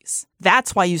crises.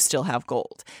 That's why you still have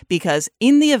gold. Because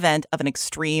in the event of an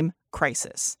extreme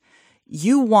crisis,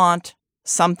 you want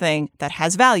something that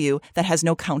has value that has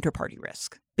no counterparty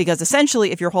risk. Because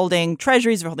essentially, if you're holding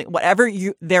treasuries, if you're holding whatever,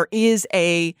 there is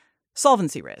a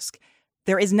solvency risk.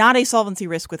 There is not a solvency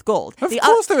risk with gold. Of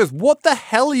course there is. What the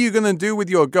hell are you going to do with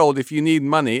your gold if you need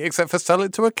money except for sell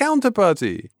it to a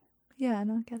counterparty? Yeah, I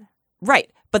don't get it.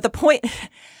 Right. But the point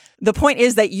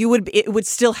is that it would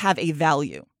still have a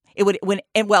value. It would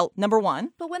number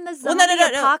one. But when the Well, zombie no.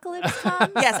 apocalypse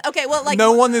comes, Yes. Okay. Well, like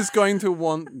No one is going to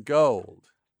want gold.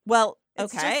 Well,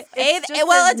 it's okay. just, it's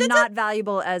well, as not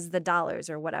valuable as the dollars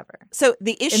or whatever so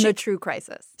the issue in the true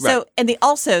crisis. So Right.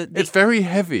 and It's very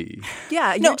heavy.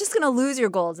 Yeah, No. you're just going to lose your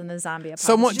golds in the zombie apocalypse.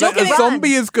 Someone, Just like, a run.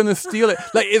 zombie is going to steal it.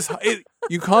 Like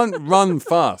you can't run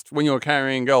fast when you're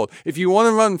carrying gold. If you want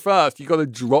to run fast, you got to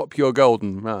drop your gold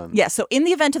and run. Yeah, so in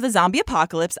the event of the zombie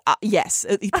apocalypse, yes,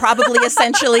 probably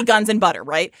essentially guns and butter,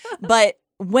 right? But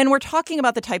when we're talking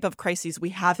about the type of crises we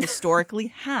have historically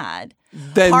had,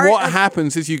 Then what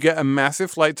happens is you get a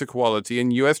massive flight to quality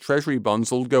and U.S. Treasury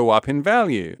bonds will go up in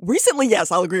value. recently,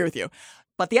 yes, I'll agree with you.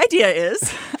 But the idea is,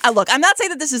 look, I'm not saying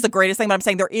that this is the greatest thing, but I'm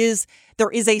saying there is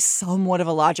a somewhat of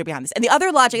a logic behind this. And the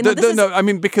other logic, I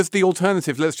mean, because the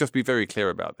alternative, let's just be very clear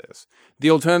about this. The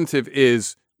alternative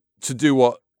is to do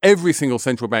what every single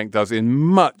central bank does in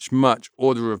much, much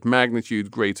order of magnitude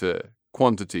greater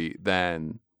quantity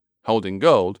than holding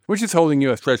gold, which is holding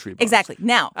U.S. Treasury bonds. Exactly.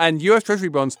 Now, And U.S. Treasury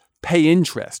bonds pay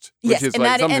interest, which yes, is and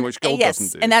like that- something and- which gold yes,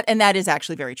 doesn't do. and that is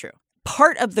actually very true.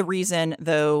 Part of the reason,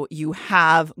 though, you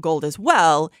have gold as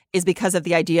well is because of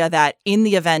the idea that in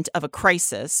the event of a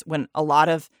crisis, when a lot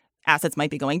of assets might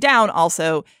be going down,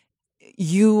 also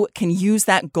you can use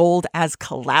that gold as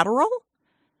collateral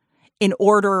in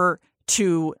order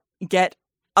to get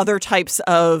other types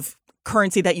of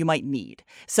currency that you might need.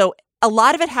 So a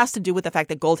lot of it has to do with the fact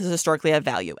that gold has historically had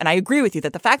value. And I agree with you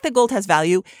that the fact that gold has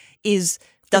value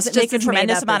doesn't make a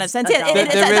tremendous amount of sense.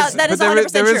 That is 100% true.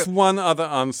 There is one other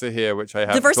answer here, which I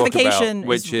have to talk about,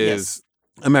 which is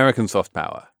American soft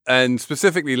power. And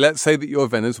specifically, let's say that you're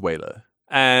Venezuela.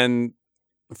 And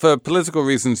for political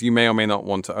reasons, you may or may not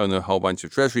want to own a whole bunch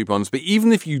of treasury bonds. But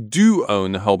even if you do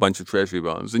own a whole bunch of treasury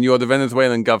bonds and you're the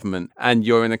Venezuelan government and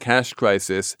you're in a cash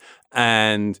crisis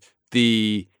and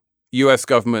the US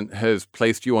government has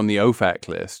placed you on the OFAC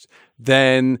list,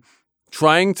 then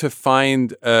trying to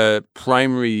find a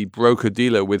primary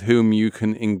broker-dealer with whom you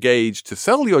can engage to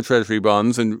sell your treasury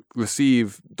bonds and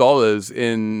receive dollars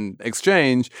in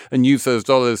exchange and use those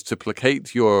dollars to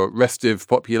placate your restive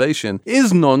population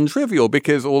is non-trivial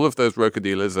because all of those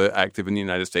broker-dealers are active in the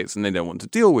United States and they don't want to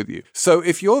deal with you. So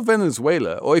if you're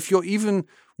Venezuela, or if you're even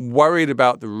worried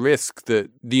about the risk that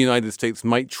the United States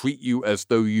might treat you as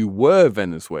though you were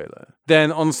Venezuela,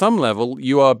 then on some level,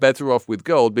 you are better off with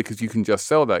gold because you can just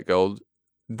sell that gold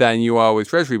than you are with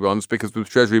treasury bonds, because with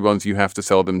treasury bonds, you have to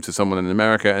sell them to someone in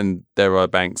America and there are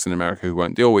banks in America who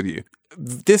won't deal with you.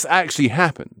 This actually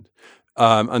happened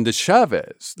under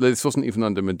Chavez. This wasn't even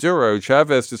under Maduro.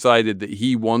 Chavez decided that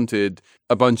he wanted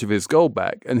a bunch of his gold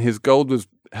back, and his gold was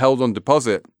held on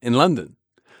deposit in London.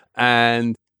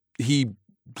 And he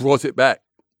brought it back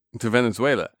to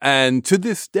Venezuela. And to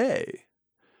this day,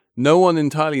 no one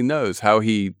entirely knows how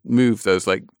he moved those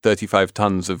like 35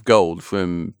 tons of gold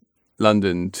from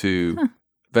London to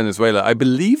Venezuela. I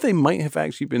believe they might have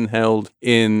actually been held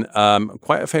in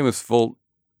quite a famous vault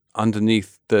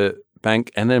underneath the bank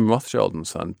N.M. Rothschild and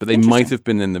Son, but they might have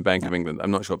been in the Bank of England.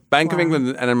 I'm not sure. Bank of England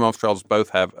and N.M. Rothschilds both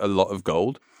have a lot of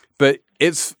gold, but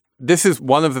this is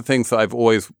one of the things that I've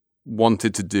always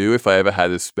wanted to do if I ever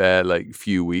had a spare like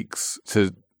few weeks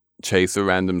to chase a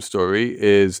random story,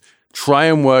 is try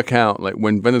and work out like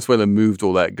when Venezuela moved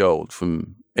all that gold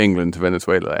from England to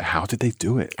Venezuela, like, how did they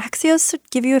do it? Axios should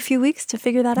give you a few weeks to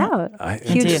figure that out.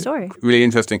 Huge story. Really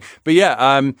interesting. But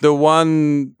yeah, the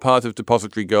one part of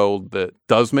depository gold that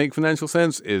does make financial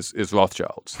sense is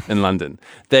Rothschilds in London.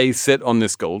 They sit on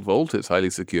this gold vault. It's highly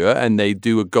secure. And they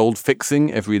do a gold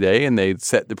fixing every day. And they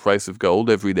set the price of gold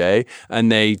every day. And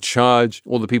they charge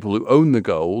all the people who own the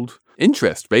gold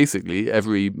interest basically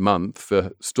every month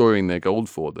for storing their gold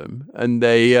for them, and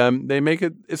they make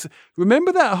it.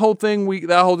 Remember that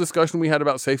whole discussion we had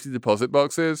about safety deposit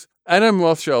boxes? N.M.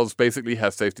 Rothschilds basically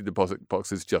has safety deposit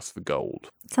boxes just for gold.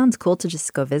 Sounds cool to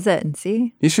just go visit and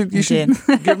see. You should give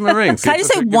them a ring. Can I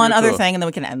just say one other thing, and then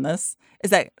we can end this? Is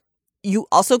that you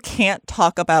also can't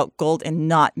talk about gold and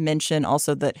not mention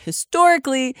also that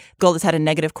historically gold has had a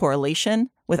negative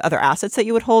correlation with other assets that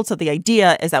you would hold. So the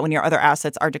idea is that when your other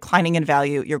assets are declining in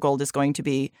value, your gold is going to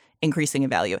be increasing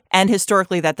in value. And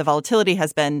historically that the volatility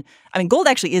has been, gold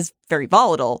actually is very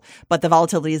volatile, but the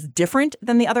volatility is different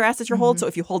than the other assets you hold. So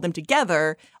if you hold them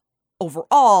together,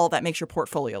 overall, that makes your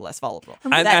portfolio less volatile.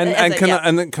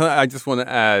 I just want to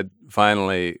add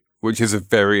finally, which is a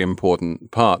very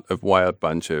important part of why a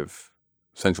bunch of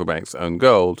central banks own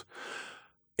gold,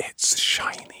 it's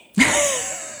shiny.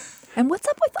 And what's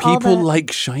up with people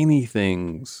like shiny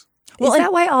things? Well, is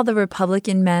that why all the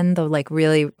Republican men, the like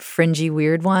really fringy,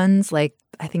 weird ones, like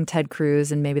I think Ted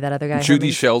Cruz and maybe that other guy,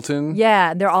 Judy Shelton?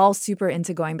 Yeah, they're all super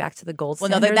into going back to the gold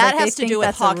standard. Well, no, that has to do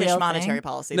with hawkish monetary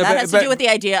policy. That has to do with the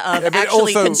idea of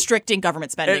actually constricting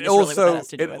government spending. It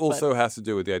also has to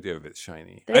do with the idea of it's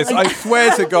shiny. I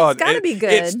swear to God, it's gotta be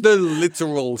good. It's the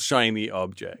literal shiny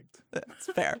object. That's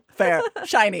fair,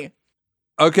 shiny.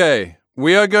 Okay,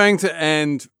 we are going to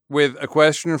end with a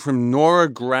question from Nora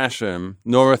Grasham.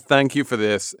 Nora, thank you for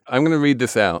this. I'm going to read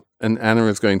this out, and Anna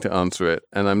is going to answer it.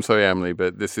 And I'm sorry, Emily,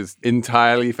 but this is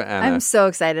entirely for Anna. I'm so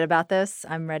excited about this.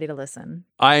 I'm ready to listen.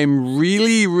 I'm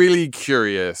really, really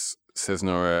curious, says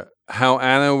Nora, how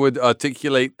Anna would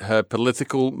articulate her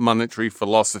political monetary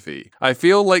philosophy. I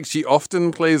feel like she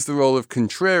often plays the role of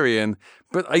contrarian,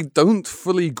 but I don't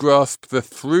fully grasp the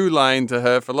through line to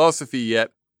her philosophy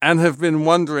yet, and have been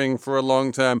wondering for a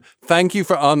long time. Thank you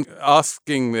for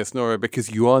asking this, Nora,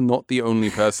 because you are not the only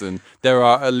person. There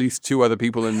are at least 2 other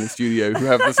people in the studio who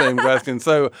have the same question.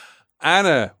 So,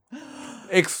 Anna,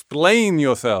 explain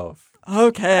yourself.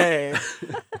 Okay.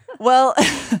 Well,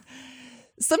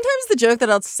 sometimes the joke that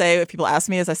I'll say if people ask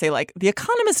me is I say, like, The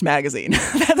Economist magazine.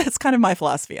 That's kind of my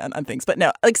philosophy on things. But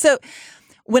no, so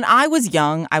when I was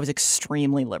young, I was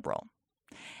extremely liberal.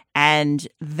 And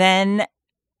then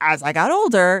as I got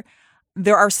older,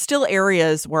 there are still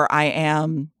areas where I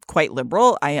am quite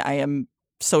liberal. I am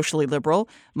socially liberal.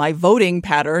 My voting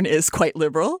pattern is quite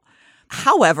liberal.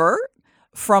 However,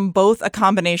 from both a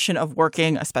combination of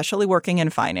especially working in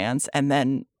finance, and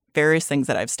then various things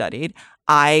that I've studied,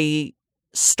 I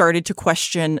started to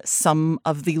question some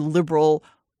of the liberal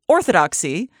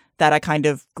orthodoxy that I kind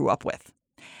of grew up with.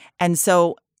 And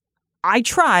so I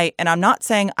try, and I'm not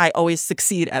saying I always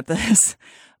succeed at this,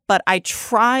 but I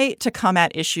try to come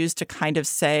at issues to kind of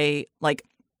say, like,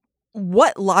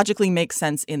 what logically makes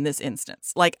sense in this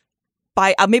instance? Like,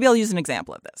 maybe I'll use an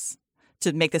example of this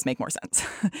to make this make more sense.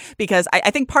 Because I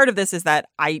think part of this is that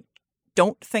I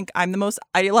don't think I'm the most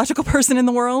ideological person in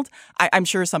the world. I'm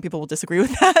sure some people will disagree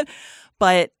with that.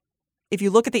 But if you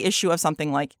look at the issue of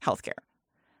something like healthcare,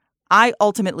 I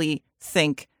ultimately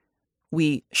think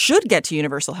we should get to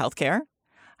universal healthcare.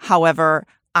 However,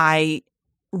 I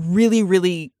really,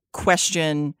 really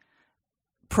question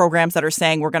programs that are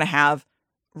saying we're going to have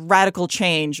radical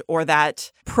change, or that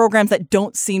programs that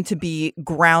don't seem to be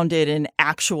grounded in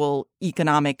actual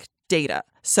economic data.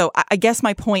 So I guess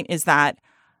my point is that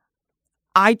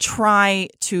I try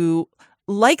to,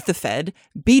 like the Fed,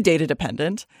 be data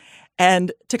dependent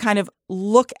and to kind of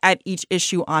look at each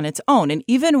issue on its own. And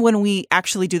even when we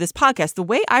actually do this podcast, the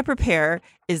way I prepare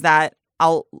is that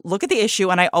I'll look at the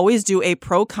issue, and I always do a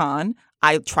pro-con.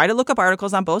 I try to look up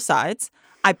articles on both sides.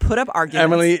 I put up arguments.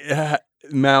 Emily,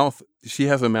 she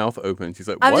has her mouth open. She's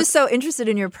like, what? I'm just so interested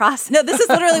in your process. No, this is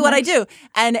literally what I do.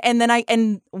 And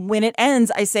then when it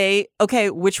ends, I say, okay,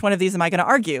 which one of these am I going to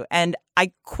argue? And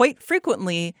I quite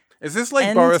frequently... Is this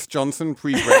like Boris Johnson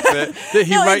pre-Brexit?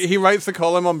 That he writes the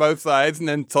column on both sides and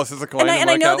then tosses a coin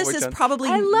and I know this is probably...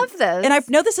 I love this. And I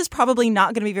know this is probably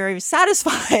not going to be very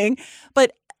satisfying,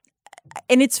 but...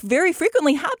 And it's very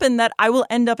frequently happened that I will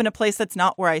end up in a place that's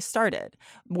not where I started,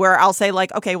 where I'll say,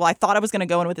 like, okay, well, I thought I was going to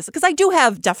go in with this, because I do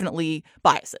have definitely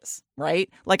biases, right?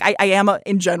 Like I am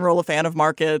in general a fan of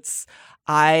markets.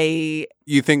 You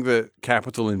think that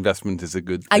capital investment is a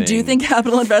good thing? I do think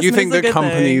capital investment is a good thing. You think that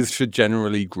companies should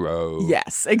generally grow?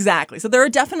 Yes, exactly. So there are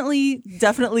definitely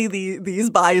these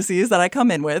biases that I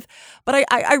come in with, but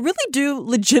I really do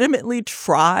legitimately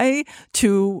try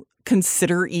to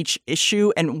consider each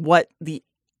issue and what the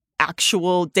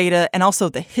actual data and also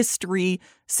the history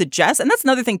suggests. And that's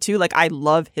another thing too. Like, I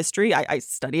love history. I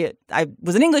study it. I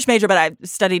was an English major, but I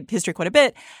studied history quite a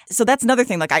bit. So that's another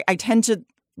thing. Like, I tend to,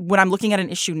 when I'm looking at an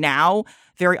issue now,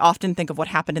 very often think of what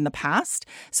happened in the past.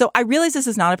 So I realize this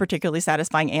is not a particularly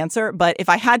satisfying answer, but if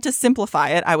I had to simplify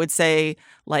it, I would say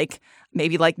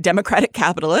maybe democratic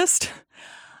capitalist.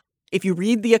 If you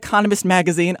read The Economist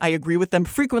magazine, I agree with them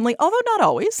frequently, although not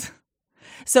always.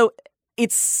 So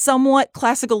it's somewhat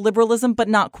classical liberalism, but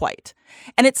not quite.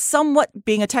 And it's somewhat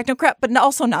being a technocrat, but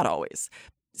also not always.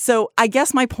 So I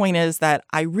guess my point is that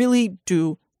I really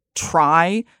do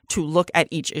try to look at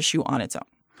each issue on its own.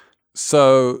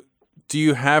 So do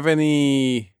you have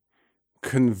any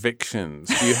convictions?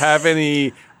 Do you have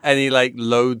any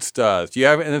lodestars? Do you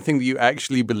have anything that you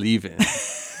actually believe in?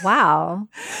 Wow.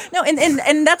 No, and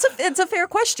it's a fair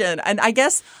question. And I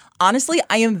guess, honestly,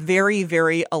 I am very,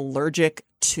 very allergic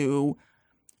to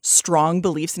strong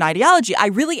beliefs and ideology. I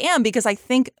really am, because I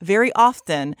think very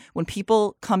often when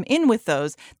people come in with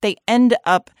those, they end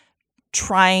up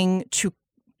trying to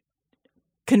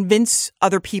convince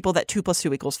other people that 2 +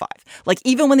 2 = 5. Like,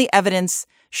 even when the evidence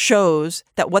shows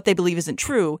that what they believe isn't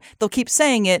true, they'll keep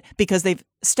saying it because they've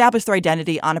established their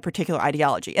identity on a particular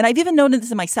ideology. And I've even noted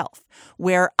this in myself,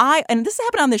 where and this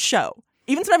happened on this show,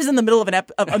 even sometimes in the middle of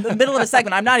the middle of a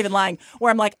segment, I'm not even lying,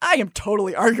 where I'm like, I am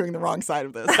totally arguing the wrong side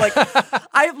of this. Like,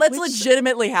 that's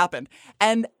legitimately happened.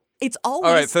 And it's always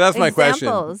all right. So that's my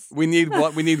examples.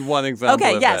 question. We need one example.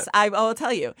 Okay. Of yes, that. I will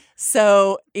tell you.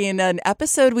 So in an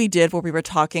episode we did where we were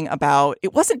talking about,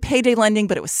 it wasn't payday lending,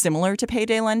 but it was similar to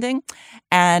payday lending,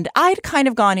 and I'd kind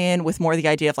of gone in with more the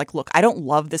idea of like, look, I don't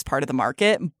love this part of the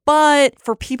market, but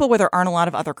for people where there aren't a lot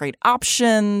of other great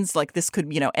options, like this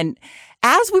could, and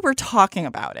as we were talking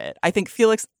about it, I think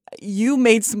Felix, you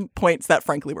made some points that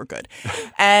frankly were good.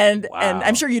 And Wow. and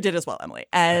I'm sure you did as well, Emily.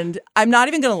 And I'm not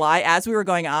even going to lie, as we were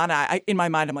going on, I in my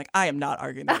mind, I'm like, I am not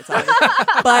arguing that it's either.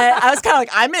 But I was kind of like,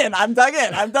 I'm dug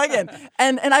in.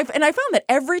 And I found that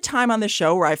every time on the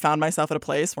show where I found myself at a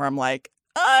place where I'm like,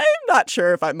 I'm not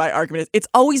sure if my argument is, it's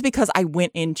always because I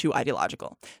went into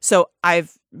ideological. So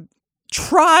I've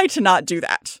tried to not do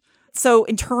that. So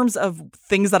in terms of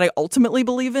things that I ultimately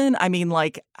believe in, I mean,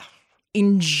 like,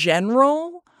 in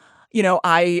general,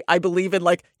 I believe in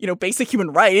basic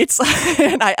human rights,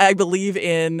 and I believe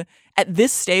in at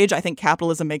this stage, I think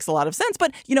capitalism makes a lot of sense.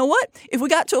 But you know what? If we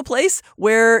got to a place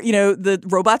where, the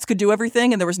robots could do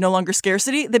everything and there was no longer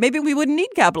scarcity, then maybe we wouldn't need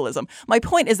capitalism. My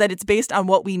point is that it's based on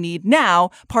what we need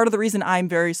now. Part of the reason I'm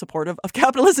very supportive of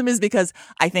capitalism is because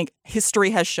I think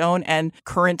history has shown and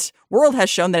current world has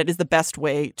shown that it is the best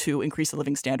way to increase the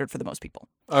living standard for the most people.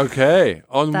 Okay.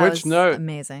 On That which was note?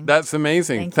 amazing. That's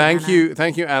amazing. Thank you,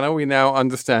 Thank you, Anna. We now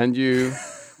understand you.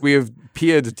 We have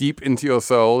peered deep into your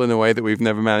soul in a way that we've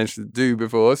never managed to do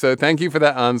before. So thank you for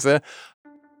that answer.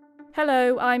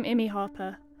 Hello, I'm Imi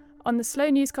Harper. On the Slow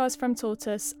Newscast from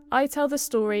Tortoise, I tell the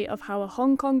story of how a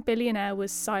Hong Kong billionaire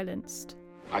was silenced.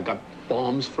 I got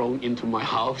bombs thrown into my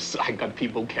house. I got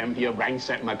people came here,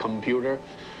 ransacked my computer.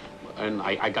 And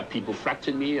I got people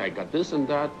threatening me. I got this and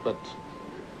that, but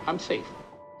I'm safe.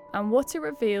 And what it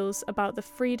reveals about the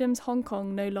freedoms Hong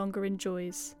Kong no longer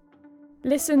enjoys.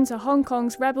 Listen to Hong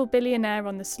Kong's rebel billionaire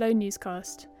on the Slow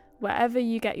Newscast, wherever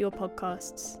you get your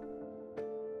podcasts.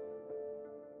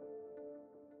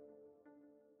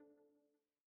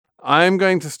 I'm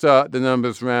going to start the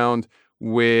numbers round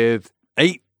with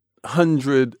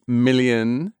 800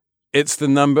 million. It's the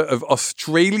number of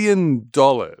Australian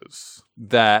dollars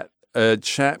that a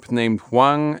chap named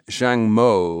Huang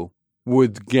Zhangmo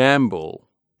would gamble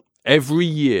every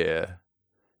year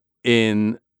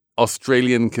in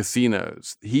Australian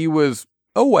casinos. He was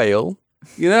a whale.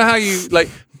 You know how you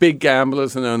big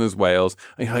gamblers are known as whales?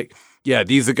 And you're like, yeah,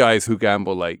 these are guys who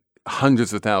gamble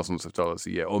hundreds of thousands of dollars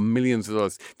a year or millions of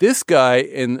dollars. This guy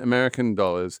in American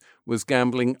dollars was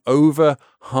gambling over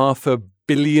 $500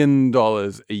 million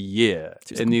a year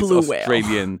in these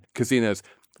Australian casinos.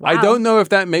 Wow. I don't know if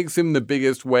that makes him the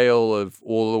biggest whale of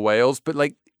all the whales, but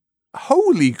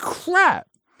holy crap,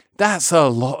 that's a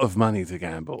lot of money to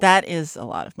gamble. That is a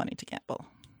lot of money to gamble.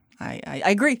 I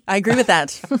agree. I agree with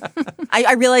that.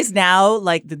 I realize now,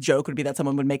 the joke would be that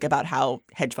someone would make about how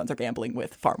hedge funds are gambling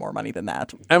with far more money than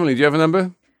that. Emily, do you have a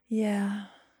number? Yeah.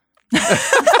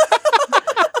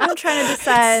 I'm trying to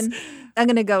decide. I'm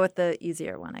going to go with the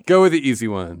easier one. I guess. Go with the easy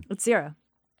one. It's 0.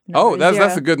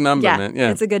 That's a good number, man. Yeah,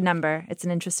 it's a good number. It's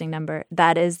an interesting number.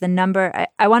 That is the number.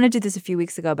 I wanted to do this a few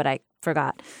weeks ago, but I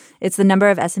forgot. It's the number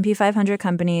of S&P 500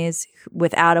 companies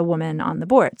without a woman on the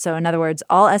board. So in other words,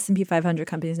 all S&P 500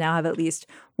 companies now have at least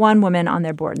one woman on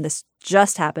their board. And this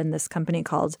just happened. This company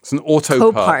called it's an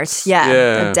auto Copart.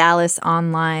 Yeah, a Dallas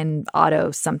online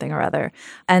auto something or other.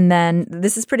 And then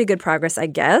this is pretty good progress, I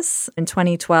guess. In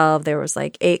 2012, there was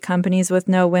 8 companies with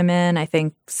no women. I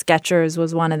think Skechers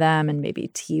was one of them and maybe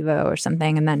TiVo or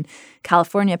something. And then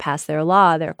California passed their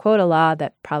quota law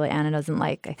that probably Anna doesn't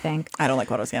like, I think. I don't like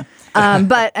quotas, yeah.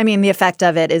 But I mean, the effect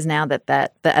of it is now that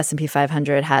the S&P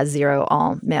 500 has 0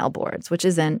 all-male boards, which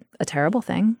isn't a terrible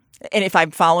thing. And if I'm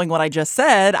following what I just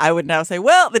said, I would now say,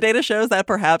 well, the data shows that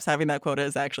perhaps having that quota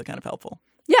is actually kind of helpful.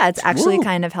 Yeah, it's actually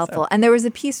kind of helpful. And there was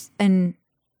a piece in,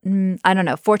 I don't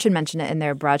know, Fortune mentioned it in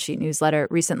their broadsheet newsletter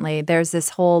recently. There's this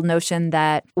whole notion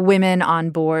that women on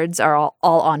boards are all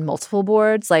on multiple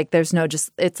boards. There's no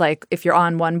it's if you're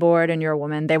on one board and you're a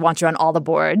woman, they want you on all the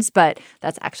boards. But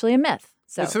that's actually a myth.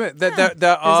 So there there's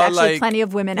are actually plenty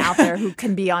of women out there who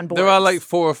can be on boards. There are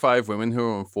 4 or 5 women who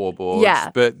are on 4 boards. Yeah,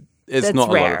 but it's that's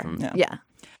not rare. a lot of them. Yeah.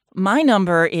 My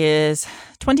number is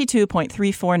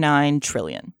 22.349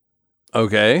 trillion.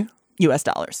 Okay. US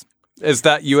dollars. Is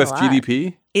that US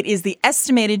GDP? It is the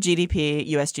estimated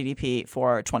US GDP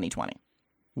for 2020.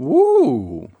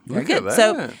 Woo. Very good.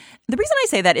 So the reason I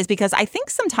say that is because I think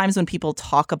sometimes when people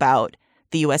talk about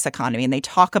the U.S. economy and they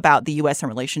talk about the U.S. in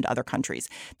relation to other countries,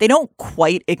 they don't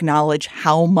quite acknowledge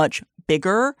how much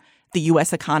bigger the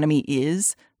U.S. economy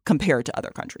is compared to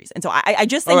other countries. And so I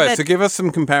just think so give us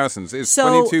some comparisons. Is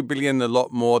 22 billion a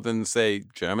lot more than, say,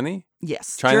 Germany?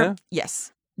 Yes. China?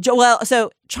 Yes. Well,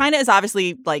 so China is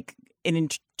obviously in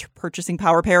purchasing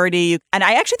power parity. And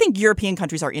I actually think European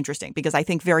countries are interesting because I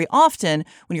think very often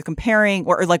when you're comparing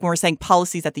or when we're saying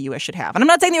policies that the U.S. should have, and I'm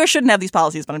not saying the U.S. shouldn't have these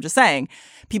policies, but I'm just saying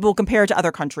people compare it to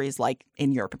other countries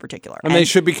in Europe in particular. And they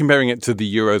should be comparing it to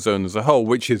the Eurozone as a whole,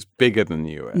 which is bigger than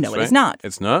the U.S. No, right? it is not.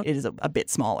 It's not? It is a bit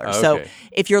smaller. Okay. So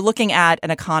if you're looking at an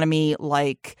economy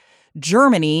like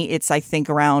Germany, it's, I think,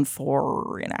 around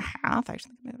 4.5.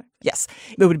 Actually, yes,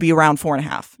 it would be around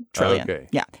 4.5 trillion. Okay.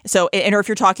 Yeah. So, or if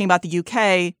you're talking about the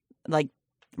UK,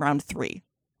 around 3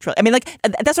 trillion. I mean,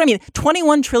 that's what I mean.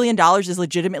 $21 trillion is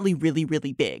legitimately really,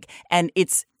 really big. And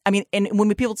it's, and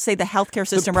when people say the healthcare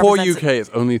system the poor represents... UK is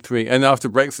only 3. And after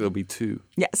Brexit, it'll be 2.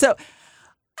 Yeah. So...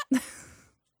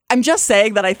 I'm just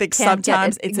saying that I think Can't get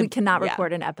sometimes it. We cannot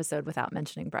record an episode without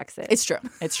mentioning Brexit. It's true.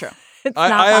 It's true. It's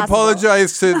not I possible.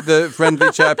 apologize to the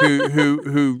friendly chap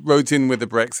who wrote in with a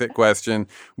Brexit question.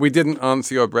 We didn't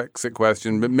answer your Brexit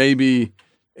question, but maybe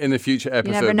in a future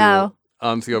episode never know.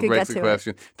 we'll answer your We could get Brexit to it.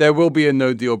 question. There will be a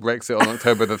no deal Brexit on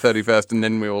October the 31st, and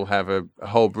then we will have a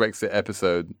whole Brexit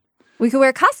episode. We could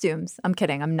wear costumes. I'm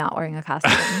kidding. I'm not wearing a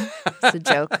costume. It's a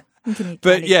joke. You can eat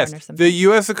But candy yes, corn or something. the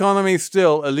U.S. economy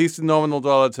still, at least in nominal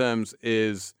dollar terms,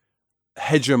 is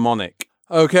hegemonic.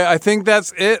 Okay, I think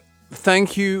that's it.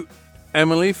 Thank you,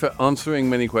 Emily, for answering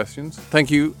many questions. Thank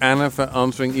you, Anna, for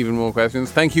answering even more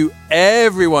questions. Thank you,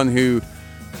 everyone who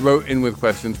wrote in with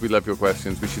questions. We love your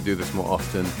questions. We should do this more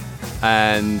often.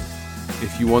 And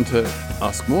if you want to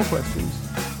ask more questions,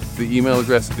 the email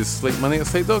address is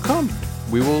slatemoney@slate.com.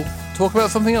 We will talk about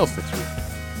something else next week.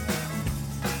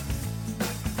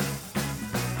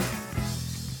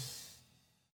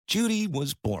 Judy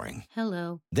was boring.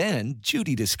 Hello. Then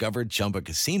Judy discovered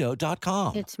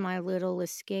ChumbaCasino.com. It's my little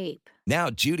escape. Now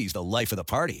Judy's the life of the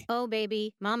party. Oh,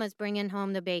 baby, mama's bringing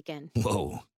home the bacon.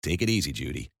 Whoa, take it easy,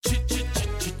 Judy.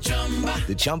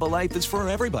 The Chumba life is for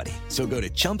everybody. So go to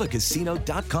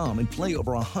ChumbaCasino.com and play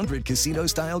over 100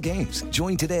 casino-style games.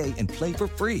 Join today and play for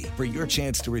free for your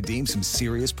chance to redeem some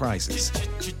serious prizes.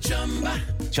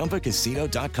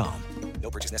 ChumbaCasino.com. No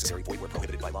purchase necessary. Void where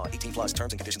prohibited by law. 18 plus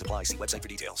terms and conditions apply. See website for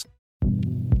details.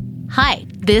 Hi,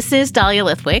 this is Dahlia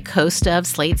Lithwick, host of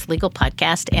Slate's legal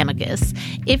podcast, Amicus.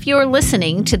 If you're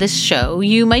listening to this show,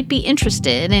 you might be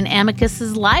interested in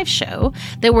Amicus's live show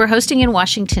that we're hosting in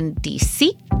Washington,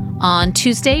 D.C. on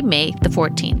Tuesday, May the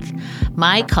 14th.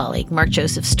 My colleague, Mark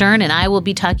Joseph Stern, and I will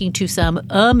be talking to some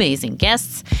amazing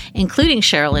guests, including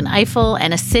Sherilyn Ifill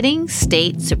and a sitting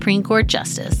state Supreme Court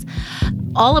justice,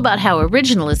 all about how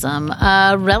originalism,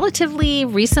 a relatively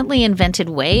recently invented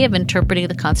way of interpreting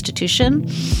the Constitution,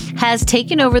 has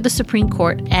taken over the Supreme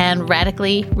Court and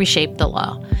radically reshaped the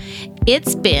law.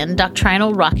 It's been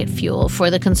doctrinal rocket fuel for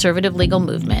the conservative legal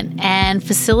movement and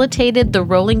facilitated the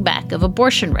rolling back of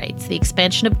abortion rights, the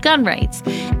expansion of gun rights,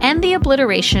 and the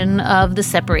obliteration of the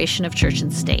separation of church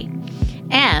and state.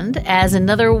 And as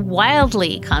another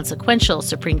wildly consequential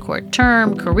Supreme Court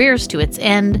term careers to its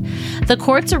end, the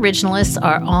court's originalists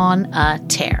are on a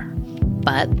tear.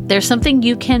 But there's something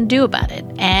you can do about it,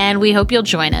 and we hope you'll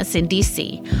join us in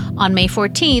D.C. on May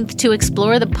 14th to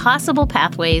explore the possible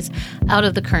pathways out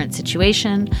of the current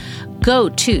situation. Go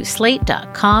to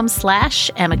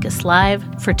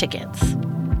slate.com/amicuslive for tickets.